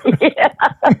down the road. Yeah.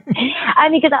 I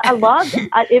mean, because I loved it.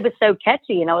 It was so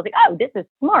catchy. And I was like, oh, this is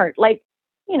smart. Like,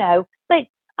 you know, but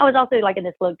I was also like in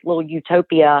this little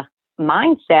utopia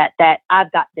mindset that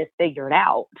I've got this figured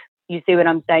out. You see what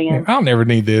I'm saying? Yeah, I'll never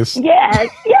need this. Yes,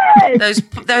 yes.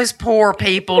 Those poor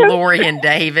people, Lori and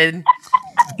David.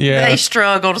 Yeah. They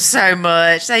struggled so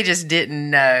much. They just didn't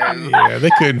know. Yeah, they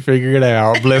couldn't figure it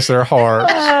out. Bless their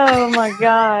hearts. Oh my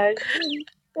gosh.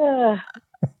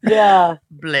 Yeah.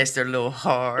 Bless their little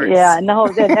hearts. Yeah. No,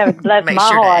 that was bless Make my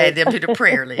sure heart. to add them to the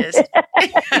prayer list.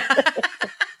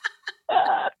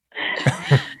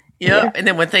 Yep. And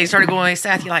then when things started going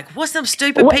south, you're like, what's them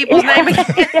stupid people's name again?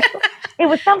 It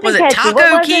was something. Was it catchy. Taco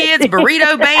What was Kids, it?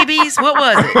 Burrito Babies? What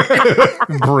was it?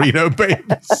 Burrito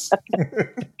babies.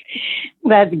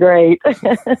 That's great.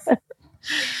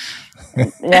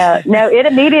 Yeah. No, it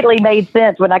immediately made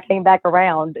sense when I came back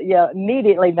around. Yeah,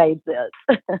 immediately made sense.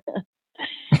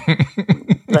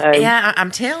 So, Yeah, I'm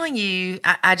telling you,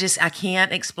 I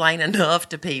can't explain enough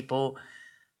to people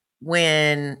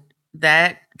when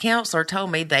that counselor told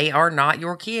me they are not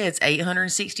your kids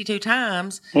 862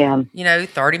 times. yeah.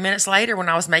 30 minutes later when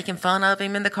I was making fun of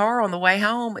him in the car on the way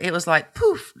home, it was like,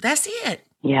 poof, that's it.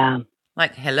 Yeah.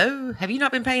 Like, hello, have you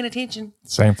not been paying attention?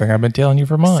 Same thing I've been telling you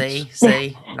for months.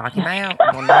 See, knock him out.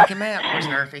 I'm going to knock him out. Where's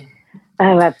Nerfy?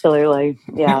 Oh, absolutely.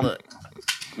 Yeah. Look,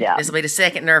 Yeah. this will be the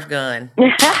second Nerf gun.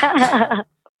 I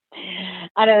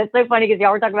know, it's so funny because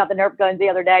y'all were talking about the Nerf guns the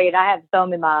other day, and I have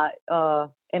some in my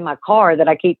car that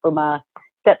I keep for my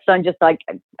stepson. Just like,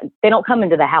 they don't come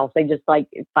into the house; they just like,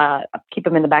 if I keep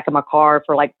them in the back of my car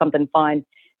for like something fun.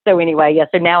 So anyway, yeah.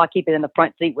 So now I keep it in the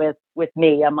front seat with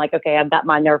me. I'm like, okay, I've got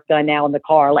my Nerf gun now in the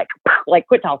car. Like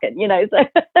quit talking, So,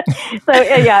 so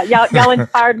yeah, y'all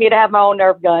inspired me to have my own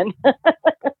Nerf gun.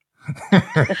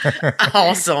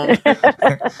 Awesome.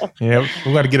 Yeah,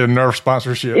 we got to get a Nerf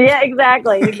sponsorship. Yeah,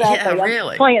 exactly. Yeah, I'm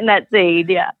really. planting that seed.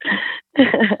 Yeah.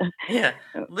 Yeah.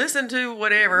 Listen to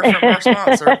whatever from our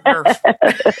sponsor, Nerf.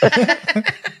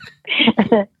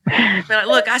 Be like,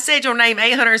 look, I said your name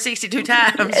 862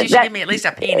 times. You should give me at least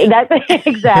a penny. That's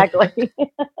exactly.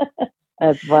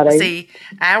 That's funny. See,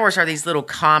 ours are these little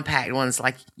compact ones,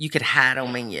 like you could hide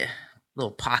them in your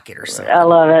little pocket or something. I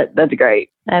love it. That's great.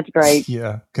 That's great.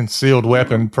 Yeah, concealed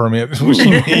weapon permit is what she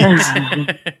needs.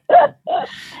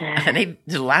 I need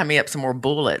to line me up some more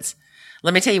bullets.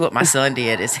 Let me tell you what my son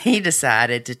did is he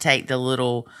decided to take the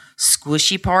little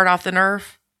squishy part off the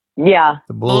Nerf Yeah.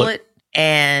 The bullet.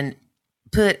 and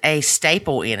put a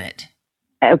staple in it.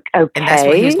 Okay. And that's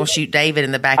what he was going to shoot David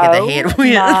in the back of the head with.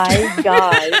 My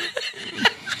God.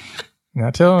 Now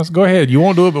tell us, go ahead. You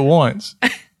won't do it but once.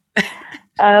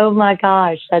 Oh my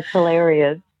gosh. That's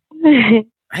hilarious.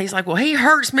 He's like, well, he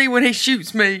hurts me when he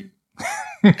shoots me.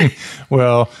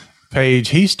 Well, Paige,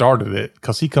 he started it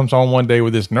because he comes home one day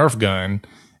with this Nerf gun,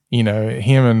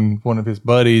 him and one of his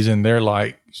buddies, and they're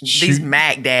like, These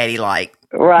Mac Daddy like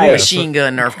Right. machine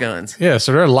gun Nerf guns. Yeah,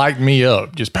 so they're lighting me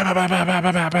up, just pow, pow, pow, pow, pow,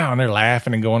 pow, pow, pow, and they're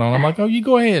laughing and going on. I'm like, oh, you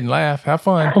go ahead and laugh, have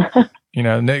fun.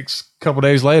 Next couple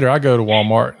days later, I go to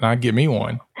Walmart and I get me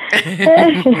one,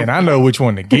 and I know which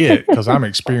one to get because I'm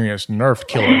experienced Nerf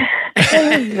killer.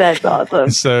 That's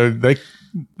awesome. So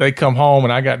they come home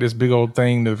and I got this big old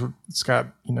thing that's got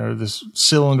this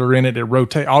cylinder in it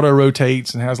that auto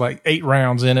rotates and has like 8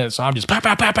 rounds in it. So I'm just pow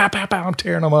pow pow pow pow pow. I'm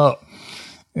tearing them up.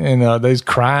 And they's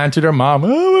crying to their mom, oh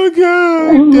my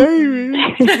God,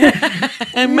 David.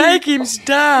 And make him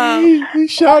stop. He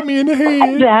shot me in the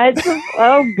head.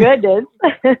 Oh, goodness.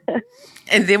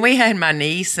 And then we had my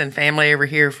niece and family over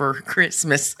here for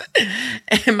Christmas.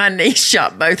 And my niece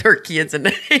shot both her kids in the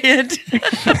head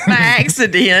by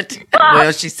accident.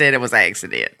 Well, she said it was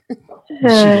accident. She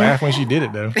laughed when she did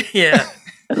it, though. Yeah.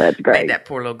 That's Made great. that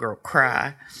poor little girl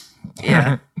cry.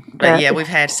 Yeah. But yeah, we've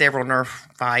had several Nerf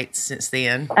fights since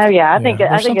then. Oh, yeah. I think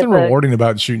There's it's something rewarding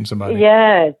about shooting somebody.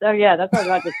 Yes. Oh, yeah. That's what I was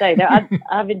about to say. No,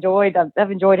 I've enjoyed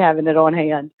having it on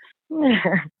hand.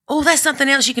 Oh, that's something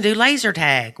else you can do. Laser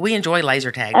tag. We enjoy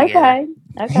laser tag together.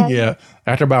 Okay. Yeah.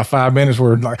 After about 5 minutes,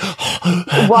 we're like,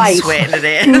 White. Sweating to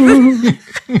death.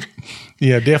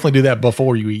 yeah, definitely do that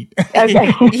before you eat.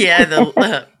 Okay.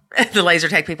 Yeah, The laser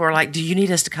tag people are like, do you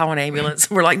need us to call an ambulance?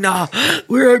 We're like, nah,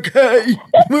 we're okay.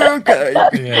 We're okay.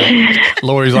 Yeah.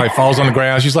 Lori's like falls on the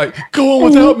ground. She's like, go on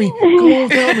without me. Go on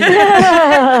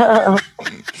without me.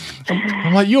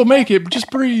 I'm like, you'll make it.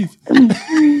 Just breathe.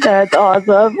 That's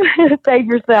awesome. Save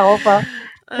yourself.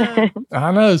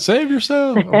 I know. Save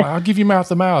yourself. I'll give you mouth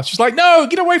to mouth. She's like, no,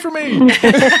 get away from me.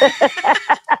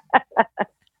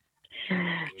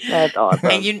 That's awesome.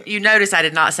 And you notice I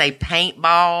did not say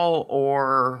paintball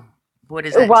or what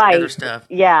is that Right. other stuff?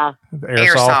 Yeah.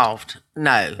 Airsoft.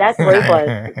 No. That's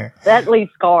ruthless. That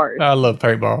leaves scars. I love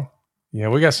paintball. Yeah,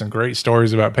 we got some great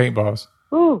stories about paintballs.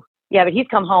 Ooh. Yeah, but he's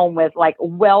come home with like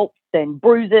whelps and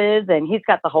bruises, and he's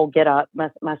got the whole get up. My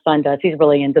son does. He's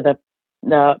really into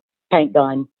the paint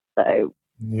gun. So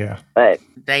Yeah. but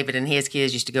David and his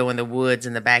kids used to go in the woods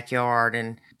in the backyard,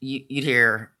 and you'd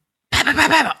hear, "Pow, pow, pow,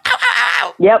 pow, ow, ow,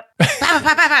 ow, yep. pow, pow,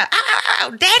 pow, pow, pow, ow, ow, ow,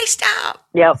 Daddy, stop!"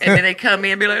 Yep. And then they come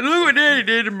in and be like, "Look what Daddy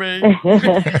did to me."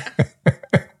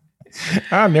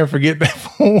 I'll never forget that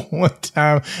one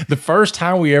time. The first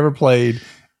time we ever played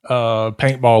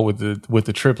paintball with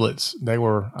the triplets. They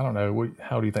were, I don't know,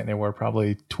 how do you think they were?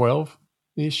 Probably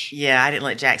 12-ish. Yeah, I didn't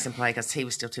let Jackson play because he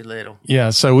was still too little.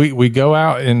 Yeah, so we go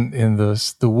out in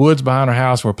the woods behind our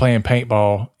house. We're playing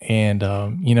paintball, and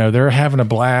they're having a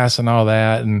blast and all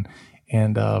that, and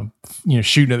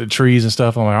shooting at the trees and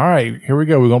stuff. I'm like, all right, here we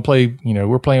go. We're gonna play.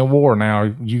 We're playing war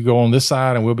now. You go on this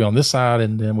side, and we'll be on this side,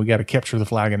 and then we got to capture the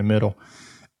flag in the middle.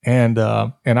 And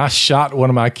I shot one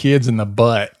of my kids in the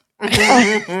butt.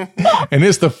 And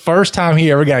it's the first time he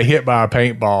ever got hit by a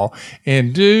paintball.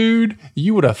 And dude,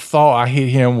 you would have thought I hit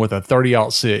him with a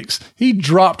 30-06. He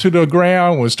dropped to the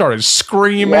ground and started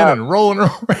screaming and rolling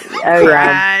around. Oh,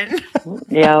 yeah. Crying.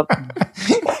 Yep.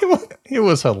 It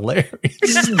was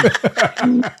hilarious.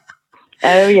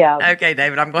 Oh, yeah. Okay,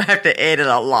 David, I'm going to have to edit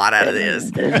a lot out of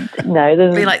this. No,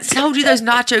 this Be is, like, told you those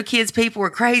Nacho Kids people were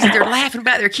crazy. They're laughing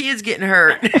about their kids getting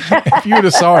hurt. If you would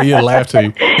have saw it, you'd laugh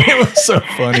too. It was so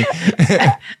funny.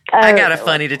 I got a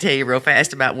funny to tell you real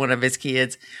fast about one of his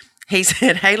kids. He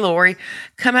said, "Hey, Lori,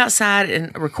 come outside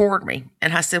and record me."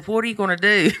 And I said, "What are you going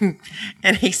to do?"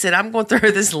 And he said, "I'm going to throw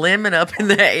this lemon up in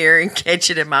the air and catch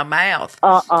it in my mouth."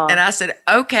 And I said,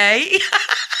 "Okay."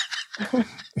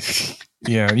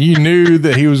 Yeah, you knew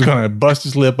that he was going to bust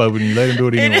his lip open and you let him do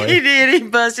it And anyway. he did. He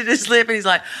busted his lip and he's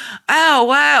like, "Oh,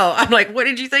 wow." I'm like, "What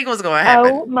did you think was going to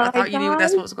happen?" Oh, my I thought you knew God.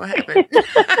 that's what was going to happen.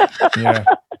 Yeah.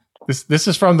 This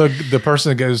is from the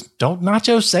person that goes, "Don't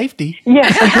nacho safety yeah.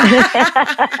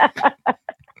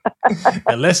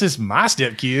 unless it's my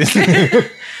stepkid."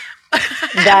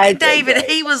 David,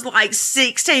 he was like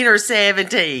 16 or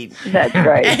 17. That's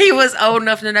great. And he was old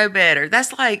enough to know better.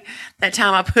 That's like that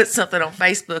time I put something on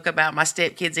Facebook about my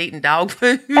stepkids eating dog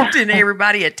food and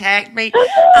everybody attacked me.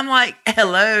 I'm like,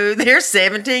 hello, they're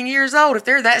 17 years old. If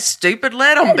they're that stupid,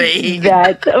 let them be.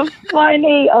 That's so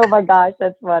funny. Oh my gosh,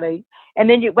 that's funny. And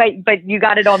then but you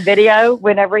got it on video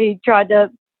whenever he tried to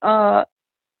catch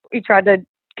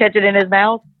it in his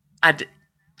mouth. I do.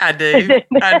 I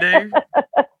do.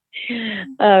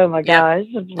 Oh my gosh,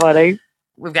 that's funny.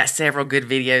 We've got several good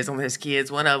videos on those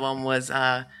kids. One of them was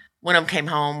one of them came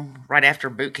home right after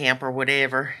boot camp or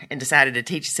whatever and decided to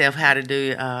teach himself how to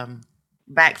do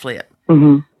backflip.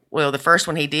 Mm-hmm. Well, the first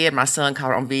one he did, my son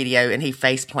caught it on video and he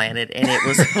face planted and it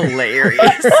was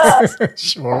hilarious.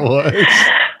 Sure was.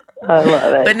 I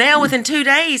love it. But now within 2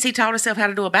 days, he taught himself how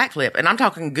to do a backflip. And I'm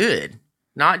talking good,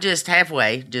 not just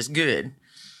halfway, just good.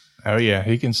 Oh, yeah.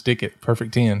 He can stick it.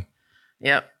 Perfect 10.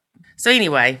 Yep. So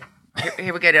anyway,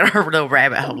 here we go down our little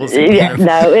rabbit holes. Yeah,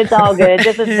 no, it's all good.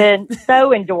 This has been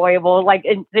so enjoyable. Like,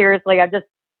 and seriously, I just,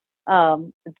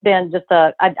 it's been just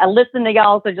I listen to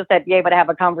y'all, so just to be able to have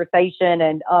a conversation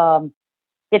and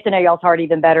get to know y'all's heart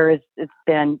even better. It's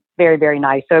been very, very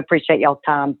nice. So appreciate y'all's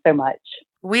time so much.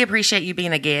 We appreciate you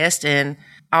being a guest and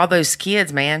all those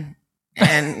kids, man.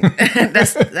 And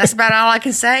that's about all I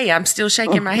can say. I'm still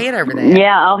shaking my head over that.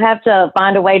 Yeah, I'll have to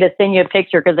find a way to send you a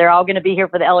picture because they're all going to be here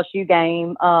for the LSU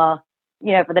game, for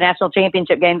the national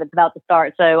championship game that's about to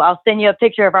start. So I'll send you a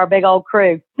picture of our big old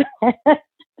crew.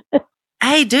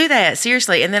 Hey, do that.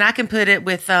 Seriously. And then I can put it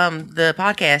with the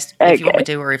podcast if you want me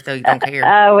to or if they don't care.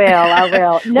 I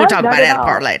will. No, We'll talk about that at all.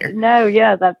 part later. No,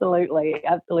 yes, absolutely.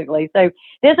 Absolutely. So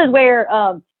this is where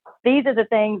these are the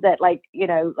things that like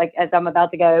as I'm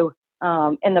about to go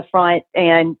in the front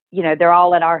and, they're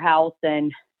all at our house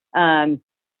and these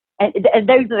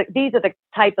are the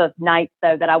type of nights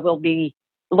though that I will be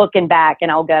looking back and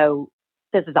I'll go,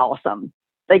 this is awesome.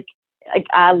 Like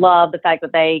I love the fact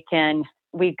that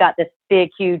we've got this big,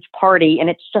 huge party and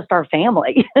it's just our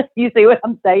family. You see what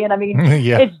I'm saying? I mean,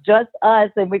 Yeah. It's just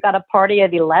us and we've got a party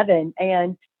at 11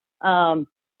 and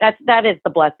that is the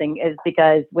blessing, is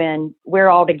because when we're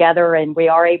all together and we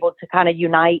are able to kind of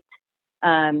unite,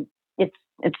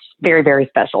 it's very, very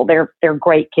special. They're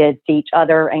great kids to each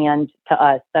other and to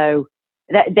us. So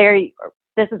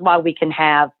this is why we can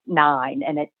have 9,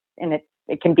 and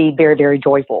it can be very, very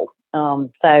joyful.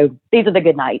 So these are the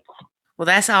good nights. Well,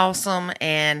 that's awesome.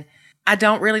 And I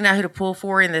don't really know who to pull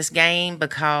for in this game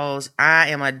because I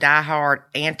am a diehard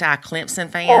anti-Clemson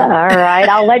fan. All right.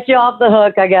 I'll let you off the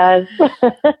hook, I guess.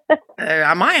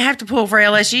 I might have to pull for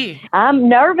LSU. I'm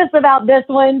nervous about this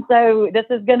one. So this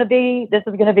is going to be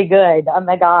good. Oh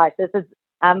my gosh.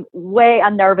 I'm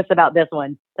nervous about this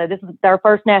one. So this is their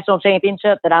first national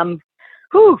championship that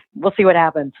we'll see what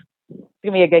happens. It's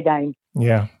going to be a good game.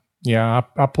 Yeah. Yeah.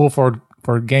 I pull for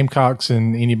Gamecocks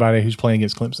and anybody who's playing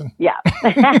against Clemson. Yeah.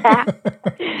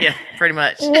 Yeah, pretty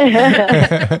much.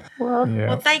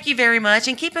 Well, thank you very much.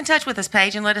 And keep in touch with us,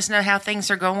 Paige, and let us know how things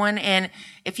are going. And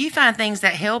if you find things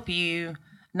that help you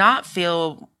not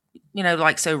feel,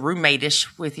 like so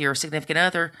roommate-ish with your significant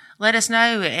other, let us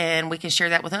know and we can share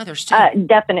that with others too.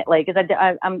 Definitely. Because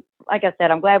I'm like I said,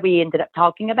 I'm glad we ended up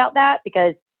talking about that,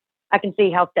 because I can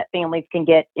see how step families can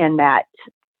get in that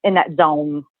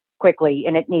zone quickly,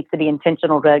 and it needs to be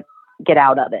intentional to get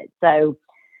out of it. So,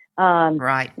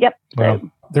 right. Yep. Well,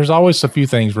 there's always a few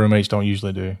things roommates don't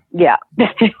usually do. Yeah.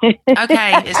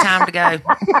 Okay, it's time to go.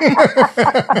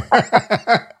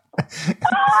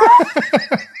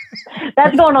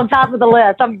 That's going on top of the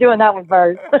list. I'm doing that one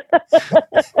first.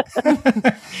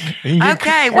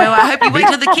 Okay, well, I hope you wait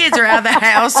till the kids are out of the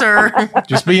house, or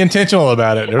just be intentional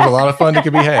about it. There's a lot of fun that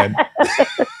could be had.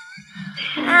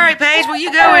 All right, Paige, will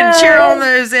you go and cheer on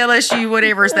those LSU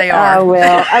whatevers they are? I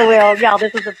will. Y'all,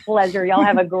 this was a pleasure. Y'all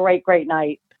have a great, great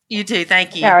night. You too.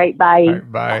 Thank you. All right, bye. All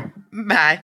right, bye.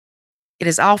 Bye. It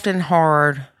is often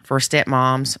hard for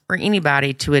stepmoms or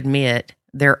anybody to admit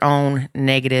their own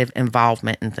negative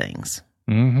involvement in things.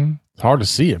 Mm-hmm. It's hard to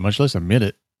see it, much less admit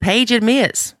it. Paige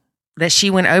admits that she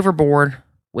went overboard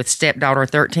with stepdaughter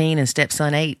 13 and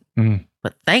stepson 8. Mm.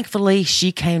 But thankfully,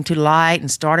 she came to light and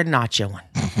started nachoing.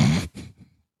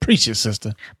 Preach it,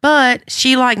 sister. But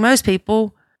she, like most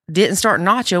people, didn't start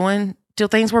nachoing till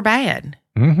things were bad.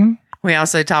 Mm-hmm. We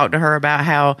also talked to her about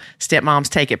how stepmoms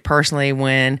take it personally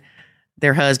when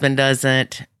their husband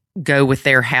doesn't go with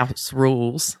their house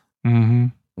rules. Mm-hmm.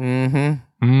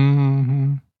 Mm-hmm.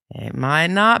 Mm-hmm. It might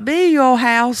not be your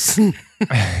house.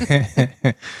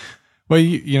 Well,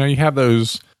 you have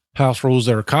those house rules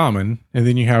that are common, and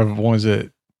then you have ones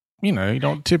that, you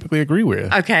don't typically agree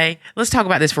with. Okay, let's talk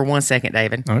about this for 1 second,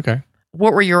 David. Okay.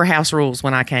 What were your house rules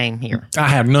when I came here? I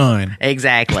have none.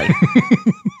 Exactly.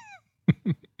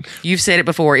 You've said it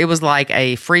before. It was like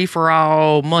a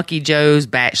free-for-all Monkey Joe's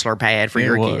bachelor pad for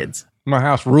your kids. My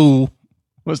house rule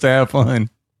was to have fun.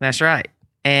 That's right.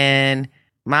 And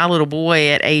my little boy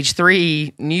at age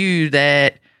 3 knew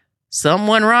that something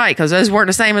wasn't right because those weren't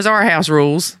the same as our house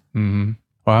rules. Mm-hmm.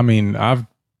 Well, I mean, I've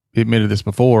admitted this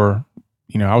before.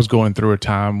 I was going through a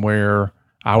time where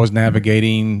I was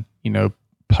navigating,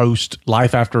 post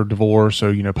life after divorce.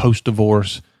 So, post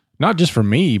divorce, not just for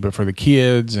me, but for the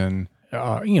kids. And,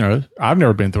 I've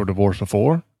never been through a divorce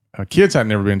before. Kids had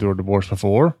never been through a divorce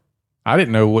before. I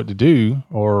didn't know what to do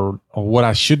or what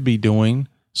I should be doing.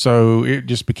 So it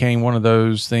just became one of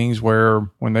those things where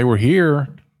when they were here,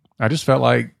 I just felt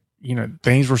like,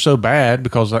 things were so bad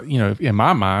because, in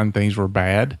my mind, things were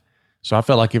bad. So I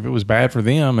felt like if it was bad for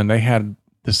them and they had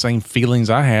the same feelings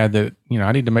I had, that,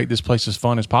 I need to make this place as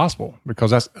fun as possible,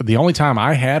 because that's the only time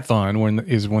I had fun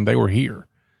when they were here.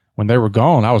 When they were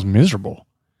gone, I was miserable.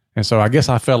 And so I guess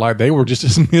I felt like they were just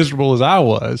as miserable as I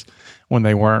was when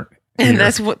they weren't here. And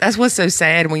that's what's so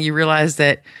sad, when you realize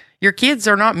that your kids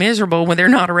are not miserable when they're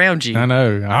not around you. I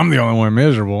know. I'm the only one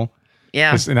miserable.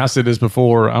 Yeah. And I said this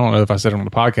before. I don't know if I said it on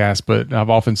the podcast, but I've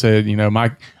often said,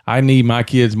 I need my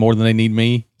kids more than they need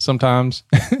me sometimes.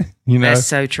 That's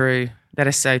so true. That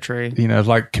is so true. It's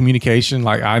like communication.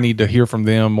 Like, I need to hear from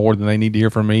them more than they need to hear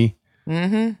from me.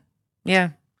 Mm-hmm.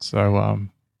 Yeah. So,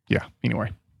 yeah.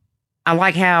 Anyway. I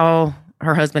like how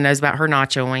her husband knows about her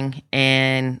nachoing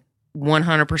and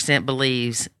 100%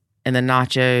 believes in the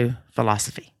nacho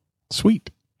philosophy.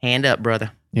 Sweet. Hand up,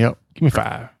 brother. Yep. Give me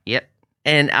 5. Yep.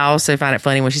 And I also find it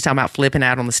funny when she's talking about flipping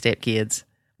out on the stepkids.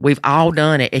 We've all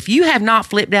done it. If you have not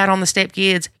flipped out on the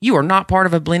stepkids, you are not part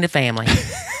of a blended family.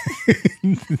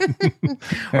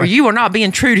 Or you are not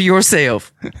being true to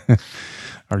yourself.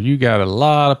 Or you got a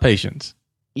lot of patience.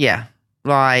 Yeah.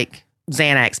 Like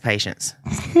Xanax patience.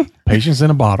 Patience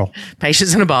in a bottle.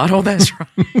 Patience in a bottle. That's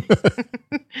right.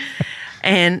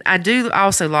 And I do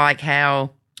also like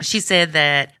how She said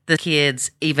that the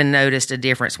kids even noticed a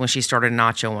difference when she started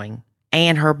nachoing,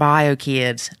 and her bio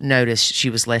kids noticed she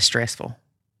was less stressful.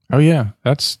 Oh yeah,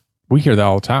 we hear that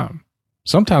all the time.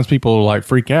 Sometimes people like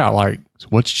freak out, like,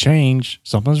 what's changed?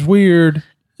 Something's weird.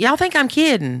 Y'all think I'm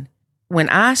kidding? When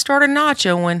I started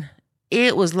nachoing,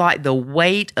 it was like the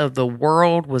weight of the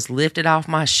world was lifted off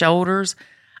my shoulders.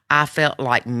 I felt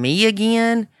like me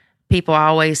again. People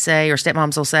always say, or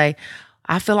stepmoms will say,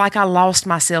 I feel like I lost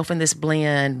myself in this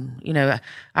blend.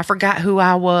 I forgot who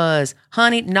I was.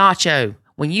 Honey, nacho.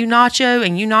 When you nacho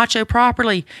and you nacho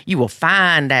properly, you will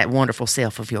find that wonderful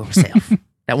self of yourself.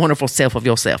 That wonderful self of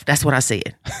yourself. That's what I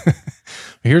said.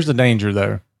 Here's the danger,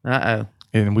 though. Uh-oh.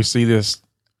 And we see this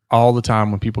all the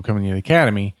time when people come in the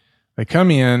academy. They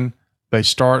come in, they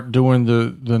start doing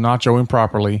the nachoing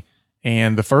properly,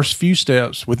 and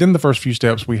within the first few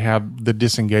steps, we have the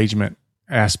disengagement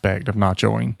aspect of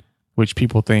nachoing, which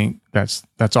people think that's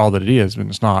all that it is, but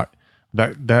it's not.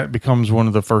 That becomes one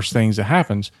of the first things that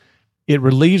happens. It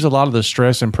relieves a lot of the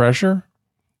stress and pressure,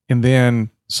 and then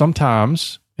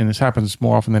sometimes, and this happens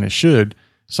more often than it should,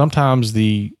 sometimes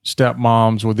the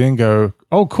stepmoms will then go,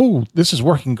 oh, cool, this is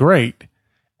working great.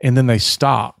 And then they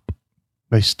stop.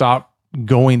 They stop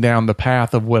going down the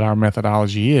path of what our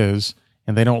methodology is,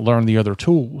 and they don't learn the other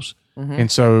tools. Mm-hmm.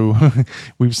 And so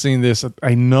we've seen this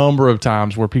a number of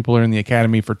times where people are in the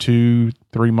academy for 2-3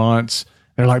 months.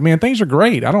 They're like, man, things are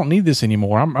great. I don't need this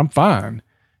anymore. I'm fine.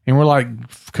 And we're like,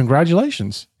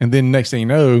 congratulations. And then next thing you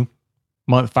know,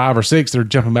 month 5 or 6, they're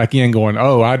jumping back in going,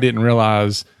 oh, I didn't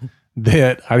realize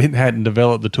that I hadn't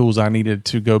developed the tools I needed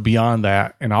to go beyond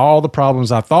that. And all the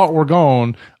problems I thought were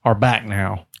gone are back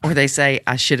now. Or they say,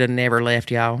 I should have never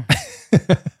left y'all.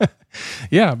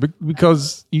 Yeah,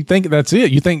 because you think that's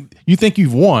it. You think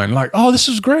you've won. Like, oh, this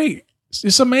is great.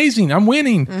 It's amazing. I'm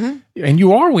winning. Mm-hmm. And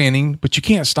you are winning, but you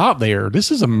can't stop there.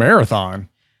 This is a marathon.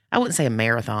 I wouldn't say a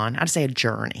marathon. I'd say a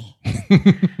journey.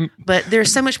 But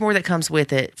there's so much more that comes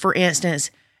with it. For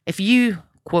instance, if you,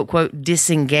 quote, quote,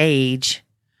 disengage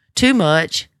too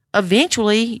much,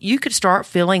 eventually you could start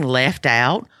feeling left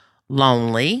out,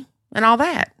 lonely, and all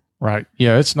that. Right.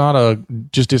 Yeah, it's not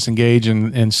just disengage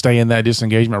and stay in that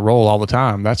disengagement role all the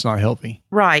time. That's not healthy.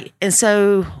 Right. And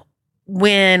so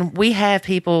when we have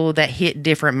people that hit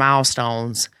different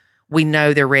milestones, we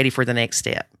know they're ready for the next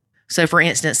step. So for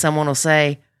instance, someone will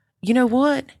say, you know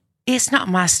what? It's not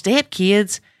my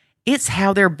stepkids. It's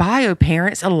how their bio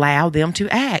parents allow them to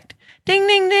act. Ding,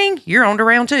 ding, ding. You're on to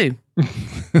round 2.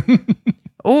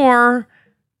 Or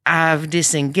I've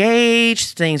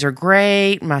disengaged. Things are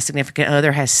great. My significant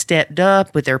other has stepped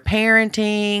up with their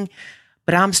parenting,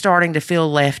 but I'm starting to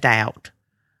feel left out,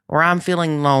 or I'm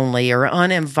feeling lonely or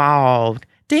uninvolved.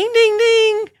 Ding, ding,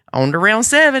 ding. On to round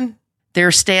 7. There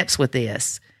are steps with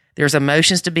this. There's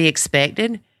emotions to be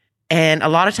expected. And a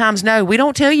lot of times, no, we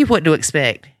don't tell you what to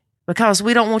expect because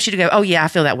we don't want you to go, oh, yeah, I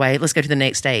feel that way. Let's go to the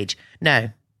next stage. No.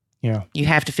 Yeah. You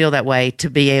have to feel that way to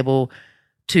be able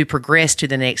to progress to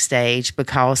the next stage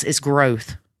because it's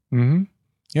growth. Mm-hmm.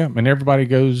 Yeah. And everybody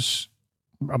goes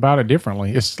about it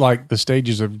differently. It's like the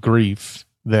stages of grief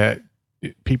that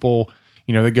people,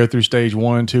 they go through stage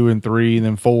 1, 2, and 3, and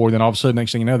then 4. Then all of a sudden,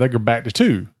 next thing you know, they go back to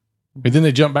 2. But then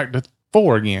they jump back to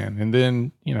 4 again. And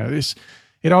then,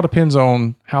 it all depends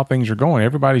on how things are going.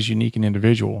 Everybody's unique and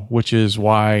individual, which is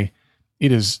why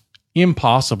it is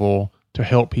impossible to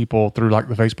help people through like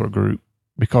the Facebook group,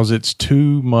 because it's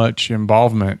too much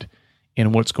involvement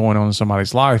in what's going on in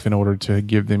somebody's life in order to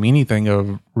give them anything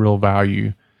of real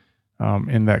value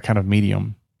in that kind of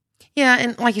medium. Yeah.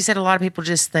 And like you said, a lot of people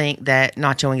just think that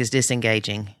nachoing is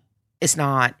disengaging. It's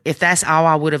not. If that's all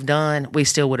I would have done, we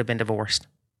still would have been divorced.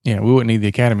 Yeah. We wouldn't need the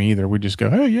academy either. We'd just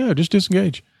go, hey, yeah, just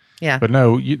disengage. Yeah. But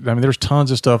no, there's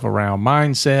tons of stuff around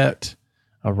mindset,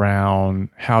 around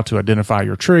how to identify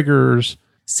your triggers,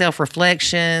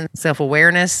 self-reflection,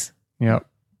 self-awareness. Yep.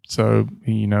 So,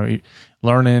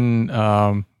 learning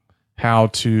how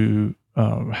to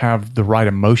have the right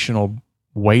emotional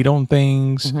weight on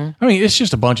things. Mm-hmm. I mean, it's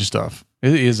just a bunch of stuff.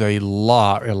 It is a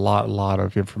lot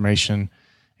of information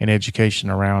and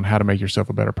education around how to make yourself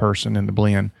a better person in the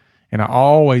blend. And I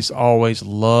always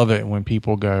love it when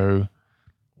people go,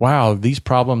 wow, these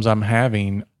problems I'm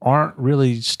having aren't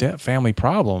really step family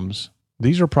problems.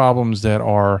 These are problems that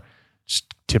are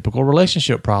typical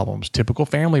relationship problems, typical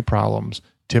family problems,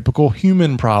 typical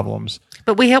human problems.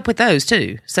 But we help with those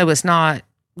too. So it's not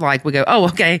like we go, oh,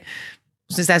 okay,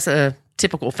 since that's a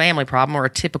typical family problem or a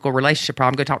typical relationship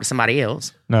problem, go talk to somebody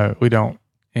else. No, we don't.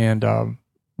 And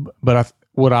but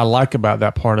what I like about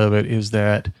that part of it is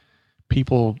that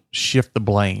people shift the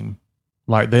blame.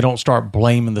 Like they don't start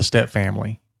blaming the step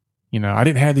family. I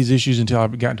didn't have these issues until I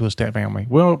got into a step family.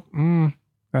 Well,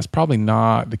 that's probably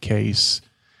not the case.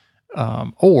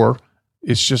 Or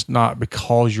it's just not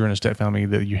because you're in a step family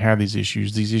that you have these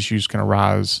issues. These issues can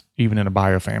arise even in a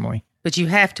bio family. But you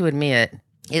have to admit,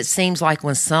 it seems like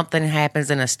when something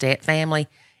happens in a step family,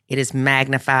 it is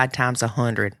magnified times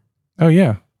 100. Oh,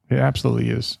 yeah. It absolutely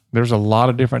is. There's a lot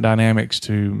of different dynamics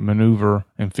to maneuver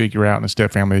and figure out in a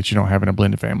step family that you don't have in a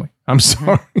blended family. I'm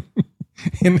sorry.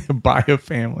 In the bio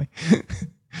family.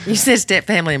 You said step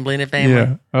family and blended family?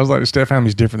 Yeah. I was like, the step family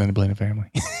is different than a blended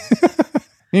family.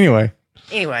 Anyway.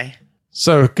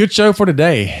 So, good show for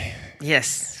today.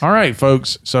 Yes. All right,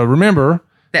 folks. So, remember.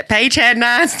 That Paige had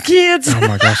 9 kids. Oh,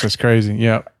 my gosh. That's crazy.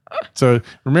 Yeah. So,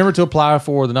 remember to apply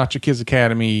for the Nacho Kids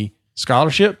Academy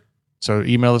scholarship. So,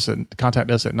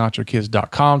 contact us at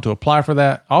nachokids.com to apply for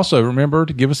that. Also, remember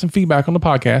to give us some feedback on the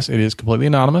podcast. It is completely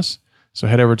anonymous. So,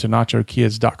 head over to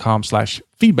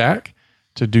nachokids.com/feedback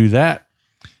to do that.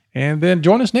 And then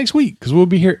join us next week because we'll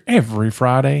be here every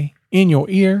Friday in your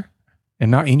ear and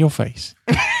not in your face.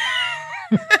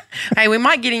 Hey, we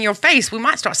might get in your face. We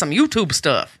might start some YouTube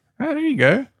stuff. Oh, there you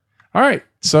go. All right.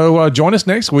 So join us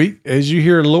next week as you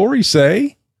hear Lori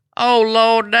say, "Oh,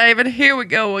 Lord, David, here we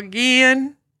go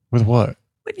again." With what?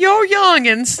 With your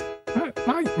youngins.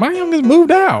 My youngins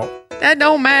moved out. That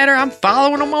don't matter. I'm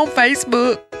following them on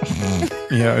Facebook.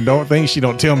 Yeah, don't think she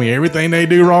don't tell me everything they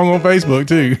do wrong on Facebook,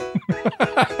 too.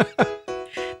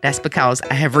 That's because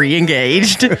I have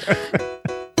re-engaged.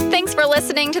 Thanks for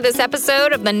listening to this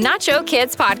episode of the Nacho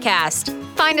Kids Podcast.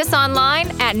 Find us online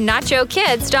at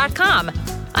nachokids.com.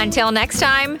 Until next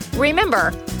time,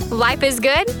 remember, life is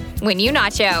good when you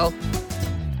nacho.